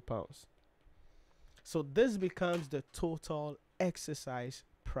 6.2 pounds. So this becomes the total exercise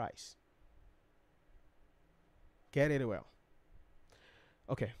price. Get it well.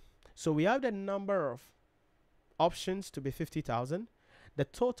 Okay. So we have the number of options to be 50,000. The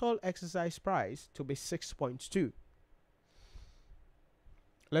total exercise price to be 6.2.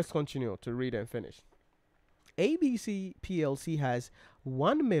 Let's continue to read and finish. ABC PLC has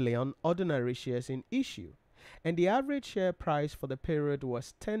 1 million ordinary shares in issue, and the average share price for the period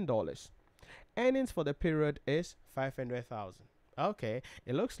was $10. Earnings for the period is 500,000. Okay,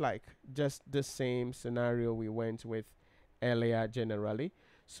 it looks like just the same scenario we went with earlier generally.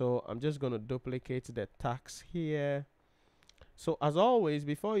 So I'm just going to duplicate the tax here. So as always,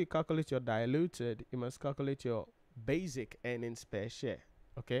 before you calculate your diluted, you must calculate your basic earnings per share.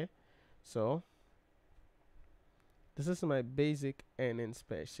 Okay, so this is my basic earnings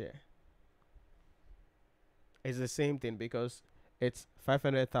per share. It's the same thing because it's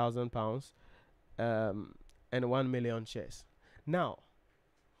 £500,000 and 1 million shares. Now,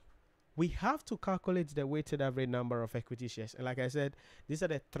 we have to calculate the weighted average number of equity shares. And like I said, these are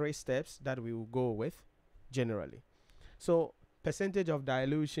the 3 steps that we will go with generally. So percentage of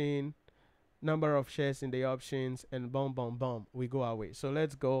dilution, number of shares in the options, and boom, boom, boom, we go away. So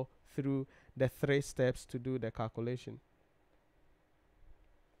let's go through the 3 steps to do the calculation.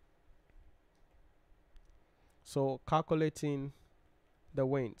 So calculating the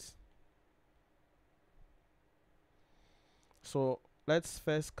weights. So let's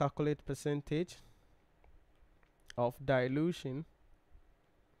first calculate percentage of dilution.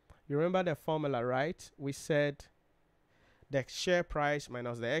 You remember the formula, right? We said the share price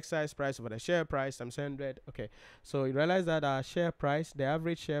minus the exercise price over the share price times 100. Okay, so you realize that our share price, the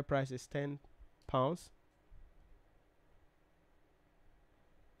average share price is £10.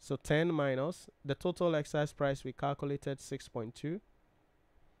 So 10 minus the total exercise price we calculated 6.2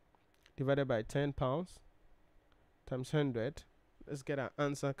 divided by £10 times 100. Let's get our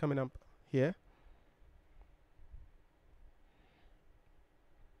answer coming up here.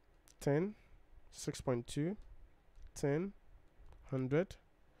 10, 6.2, 10, 100.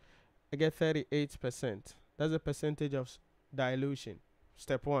 I get 38%. That's the percentage of dilution.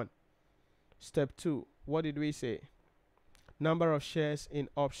 Step 1. Step 2. What did we say? Number of shares in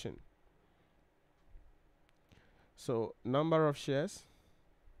option. So number of shares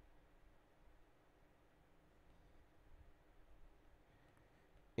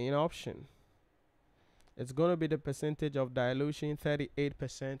in option. It's going to be the percentage of dilution,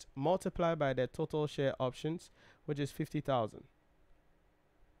 38%, multiplied by the total share options, which is 50,000.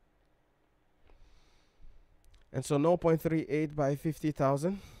 And so 0.38 by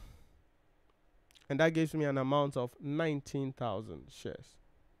 50,000. And that gives me an amount of 19,000 shares.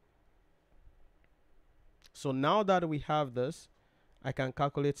 So now that we have this, I can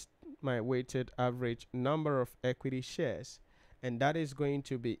calculate my weighted average number of equity shares. And that is going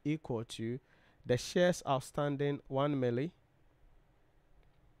to be equal to the shares outstanding 1 milli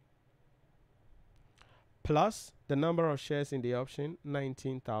plus the number of shares in the option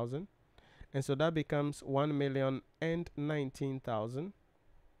 19,000. And so that becomes 1,019,000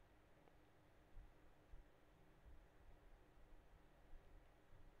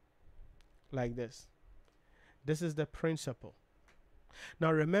 like this. This is the principle.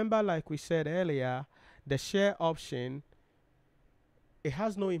 Now remember, like we said earlier, the share option, it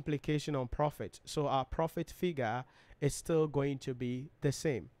has no implication on profit. So our profit figure is still going to be the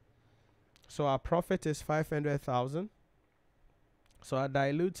same. So our profit is 500,000. So our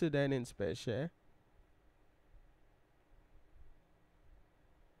diluted earnings per share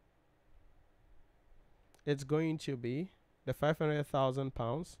it's going to be the 500,000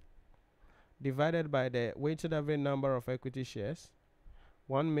 pounds divided by the weighted average number of equity shares,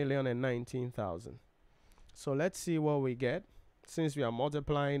 1,019,000. So let's see what we get, since we are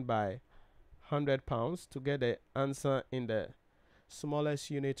multiplying by 100 pounds to get the answer in the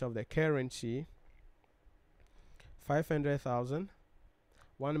smallest unit of the currency. 500,000,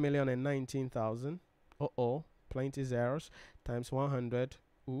 1,019,000. Plenty zeros, times 100.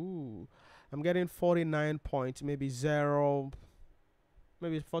 Ooh, I'm getting 49 point, maybe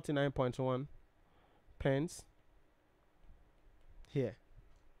 49.1 pence here.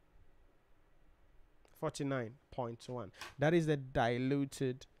 49.1. That is the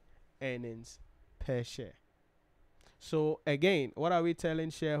diluted earnings per share. So again, what are we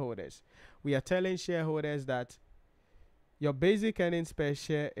telling shareholders? We are telling shareholders that your basic earnings per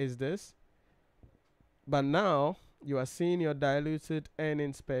share is this, but now you are seeing your diluted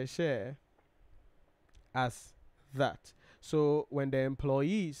earnings per share as that. So when the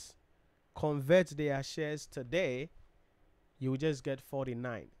employees convert their shares today, you just get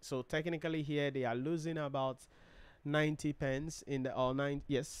 49. So technically here they are losing about 90 pence in the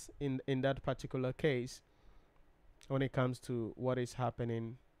in that particular case when it comes to what is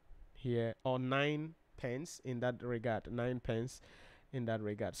happening here, or 9 pence in that regard. 9 pence in that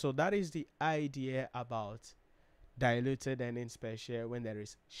regard. So that is the idea about diluted earnings per share when there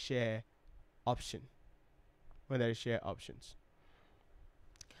is share option. When there is share options.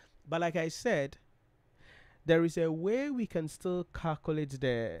 But like I said, there is a way we can still calculate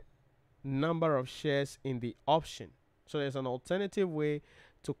the number of shares in the option. So there's an alternative way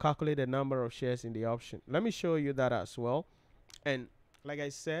to calculate the number of shares in the option. Let me show you that as well. And like I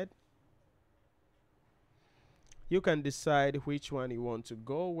said, you can decide which one you want to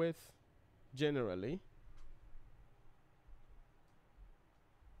go with generally.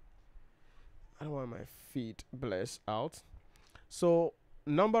 I don't want my feet bless out. So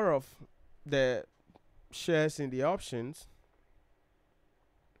number of the shares in the options,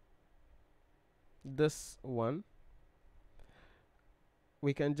 this one,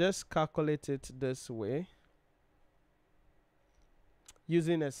 we can just calculate it this way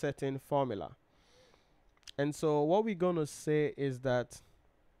using a certain formula. And so what we're going to say is that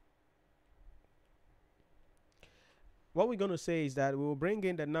we will bring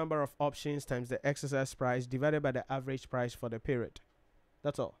in the number of options times the exercise price divided by the average price for the period.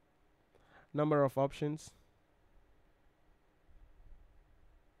 That's all. Number of options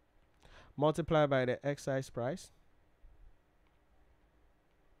multiplied by the exercise price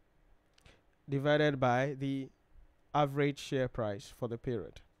divided by the average share price for the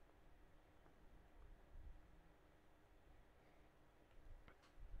period.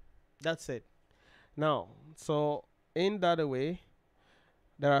 That's it. Now, so in that way,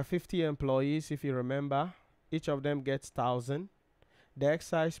 there are 50 employees, if you remember. Each of them gets 1,000. The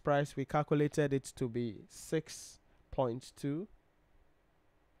exercise price, we calculated it to be 6.2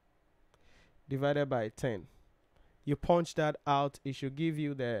 divided by 10. You punch that out, it should give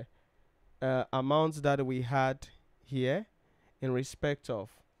you the amounts that we had here in respect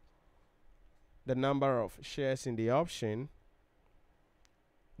of the number of shares in the option.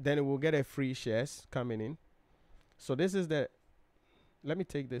 Then we'll get a free shares coming in. So this is the, let me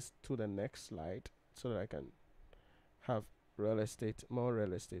take this to the next slide so that I can have more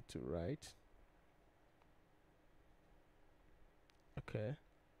real estate to write. Okay.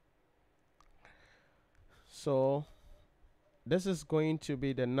 So this is going to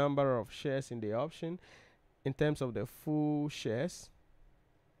be the number of shares in the option in terms of the full shares.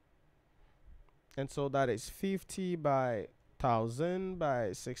 And so that is 50 by 1000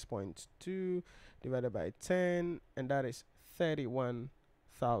 by 6.2 divided by 10, and that is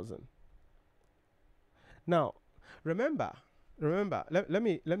 31,000. Now, remember, let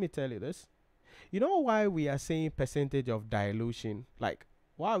me tell you this. You know why we are saying percentage of dilution? Like,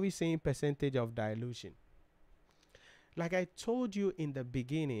 why are we saying percentage of dilution? Like I told you in the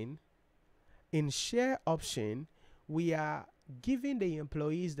beginning, in share option, we are giving the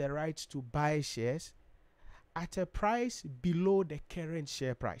employees the right to buy shares at a price below the current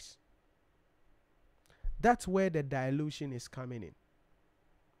share price. That's where the dilution is coming in.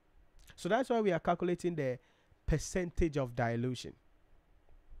 So that's why we are calculating the percentage of dilution.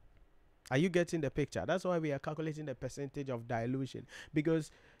 Are you getting the picture? That's why we are calculating the percentage of dilution. Because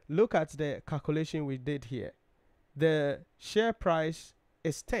look at the calculation we did here. The share price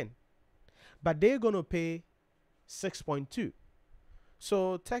is 10, but they're going to pay 6.2.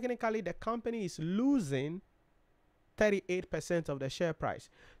 So technically the company is losing 38% of the share price.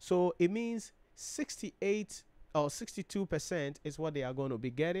 So it means 68 or 62% is what they are going to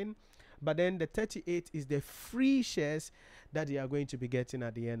be getting. But then the 38 is the free shares that they are going to be getting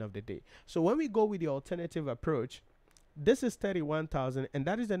at the end of the day. So when we go with the alternative approach, this is 31,000, and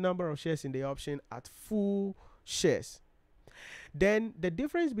that is the number of shares in the option at full shares. Then the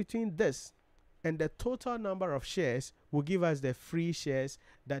difference between this and the total number of shares will give us the free shares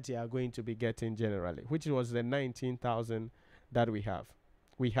that they are going to be getting generally, which was the 19,000 that we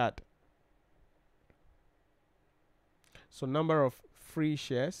had. So number of free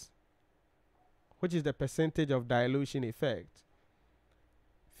shares, which is the percentage of dilution effect,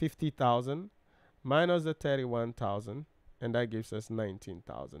 50,000 minus the 31,000, and that gives us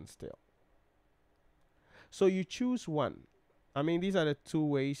 19,000 still. So you choose one. I mean, these are the two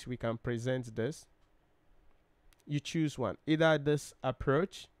ways we can present this. You choose one. Either this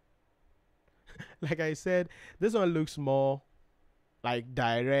approach, like I said, this one looks more like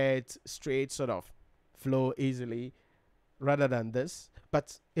direct, straight sort of flow easily rather than this.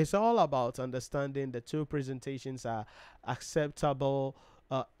 But it's all about understanding the two presentations are acceptable.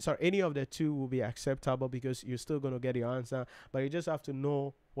 Any of the two will be acceptable because you're still going to get your answer, but you just have to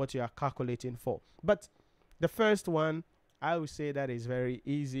know what you are calculating for. But the first one, I would say that is very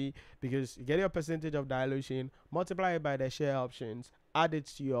easy because you get your percentage of dilution, multiply it by the share options, add it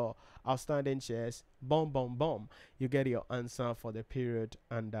to your outstanding shares, boom, boom, boom. You get your answer for the period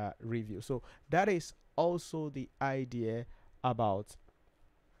under review. So that is also the idea about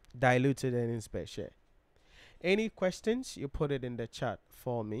diluted earnings per share. Any questions? You put it in the chat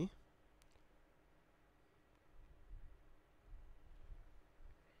for me.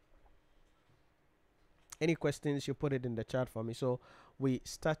 Any questions, you put it in the chat for me. So we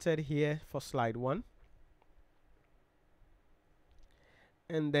started here for slide 1.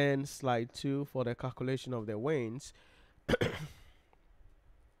 And then slide 2 for the calculation of the weights.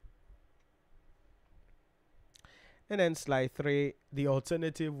 And then slide 3, the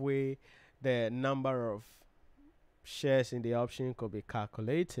alternative way the number of shares in the option could be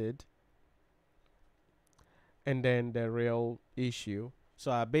calculated. And then the real issue. So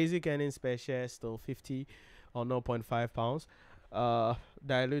our basic earnings per share is still 50 or 0.5 pounds.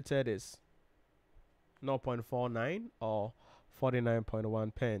 Diluted is 0.49 or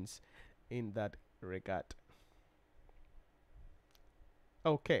 49.1 pence in that regard.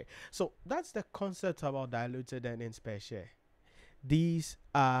 Okay, so that's the concept about diluted earnings per share. These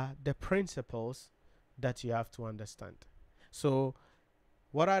are the principles that you have to understand. So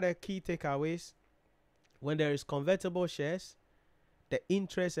what are the key takeaways? When there is convertible shares, the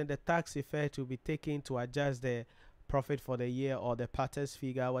interest and the tax effect will be taken to adjust the profit for the year or the Pater's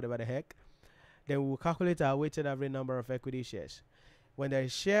figure, whatever the heck. Then we will calculate our weighted average number of equity shares. When there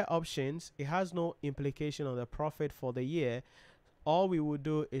is share options, it has no implication on the profit for the year. All we will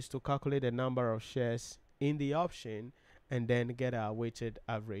do is to calculate the number of shares in the option and then get our weighted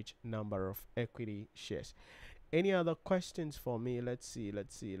average number of equity shares. Any other questions for me? Let's see.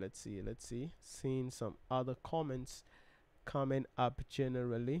 Seeing some other comments coming up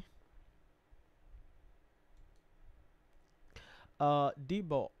generally.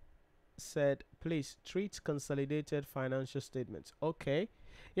 Debo said, please treat consolidated financial statements. Okay.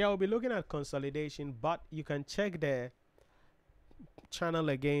 Yeah, we'll be looking at consolidation, but you can check the channel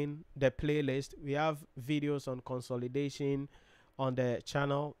again, the playlist. We have videos on consolidation on the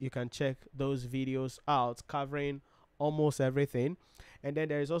channel. You can check those videos out covering almost everything. And then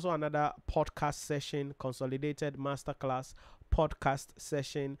there is also another podcast session, consolidated masterclass podcast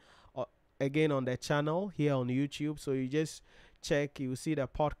session again on the channel here on YouTube. So you just check, you see the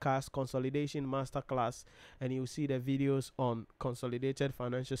podcast consolidation masterclass, and you see the videos on consolidated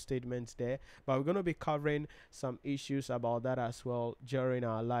financial statements there. But we're going to be covering some issues about that as well during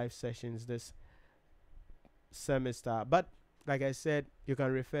our live sessions this semester. But like I said, you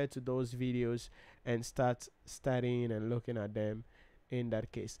can refer to those videos and start studying and looking at them in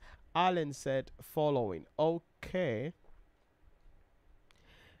that case. Alan said following. Okay.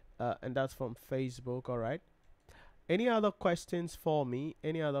 And that's from Facebook. All right. Any other questions for me?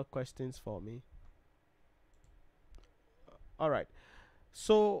 Any other questions for me? All right.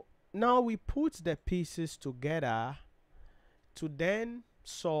 So now we put the pieces together to then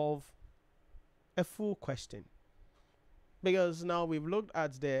solve a full question. Because now we've looked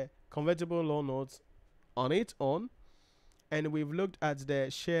at the convertible loan notes on its own, and we've looked at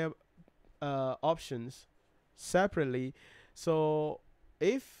the share options separately. So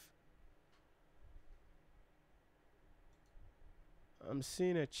if I'm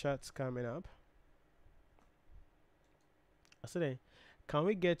seeing a chat coming up, I said, can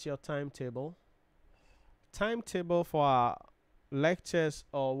we get your timetable? Timetable for our lectures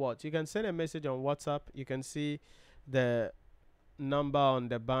or what? You can send a message on WhatsApp. You can see the number on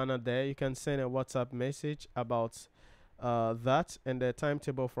the banner there. You can send a WhatsApp message about that, and the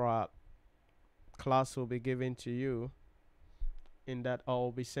timetable for our class will be given to you. In that, all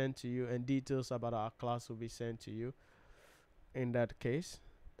will be sent to you, and details about our class will be sent to you. In that case,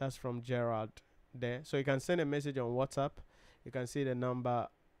 that's from Gerald there. So you can send a message on WhatsApp. You can see the number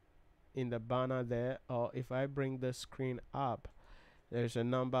in the banner there, or if I bring the screen up, there's a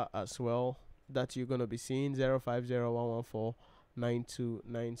number as well that you're going to be seeing,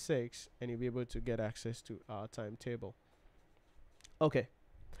 0501149296, and you'll be able to get access to our timetable. Okay,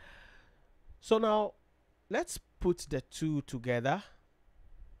 so now let's put the two together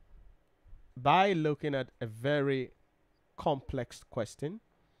by looking at a very complex question.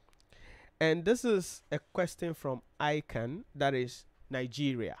 And this is a question from ICAG, that is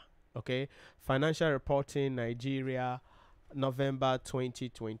Nigeria. Okay, financial reporting Nigeria, November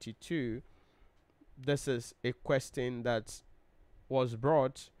 2022. This is a question that was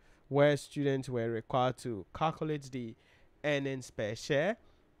brought where students were required to calculate the earnings per share,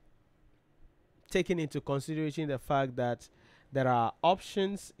 taking into consideration the fact that there are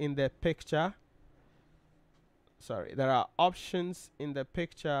options in the picture. There are options in the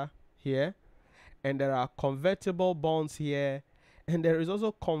picture here, and there are convertible bonds here, and there is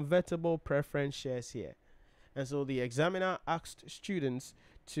also convertible preference shares here. And so the examiner asked students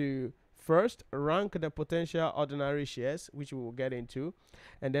to first rank the potential ordinary shares, which we will get into,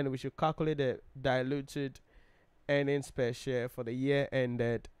 and then we should calculate the diluted earnings per share for the year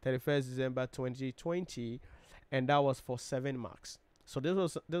ended 31st December 2020, and that was for 7 marks. So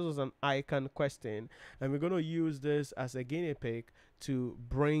this was an ICAG question, and we're going to use this as a guinea pig to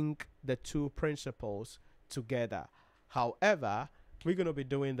bring the two principles together. However, we're going to be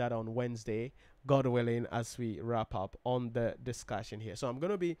doing that on Wednesday, God willing, as we wrap up on the discussion here. So I'm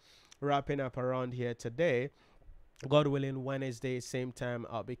going to be wrapping up around here today. God willing, Wednesday, same time,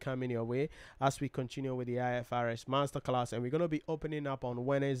 I'll be coming your way as we continue with the IFRS Masterclass. And we're going to be opening up on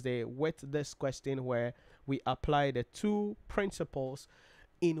Wednesday with this question where we apply the two principles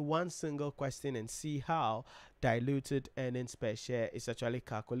in one single question and see how diluted earnings per share is actually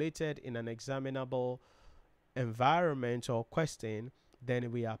calculated in an examinable environment or question.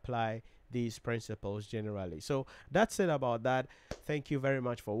 Then we apply these principles generally. So that's it about that. Thank you very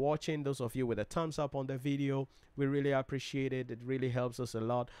much for watching. Those of you with a thumbs up on the video, we really appreciate it. It really helps us a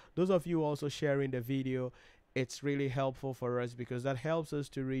lot. Those of you also sharing the video, it's really helpful for us because that helps us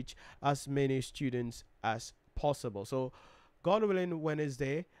to reach as many students as possible. So God willing,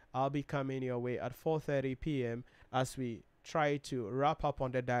 Wednesday, I'll be coming your way at 4:30 p.m. as we try to wrap up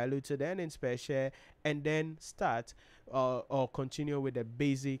on the diluted earnings per share and then start or continue with the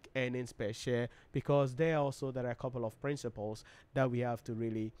basic earnings per share, because there are a couple of principles that we have to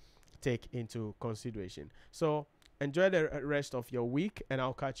really take into consideration. So enjoy the rest of your week, and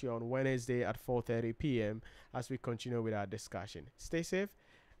I'll catch you on Wednesday at 4:30 p.m. as we continue with our discussion. Stay safe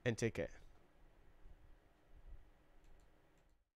and take care.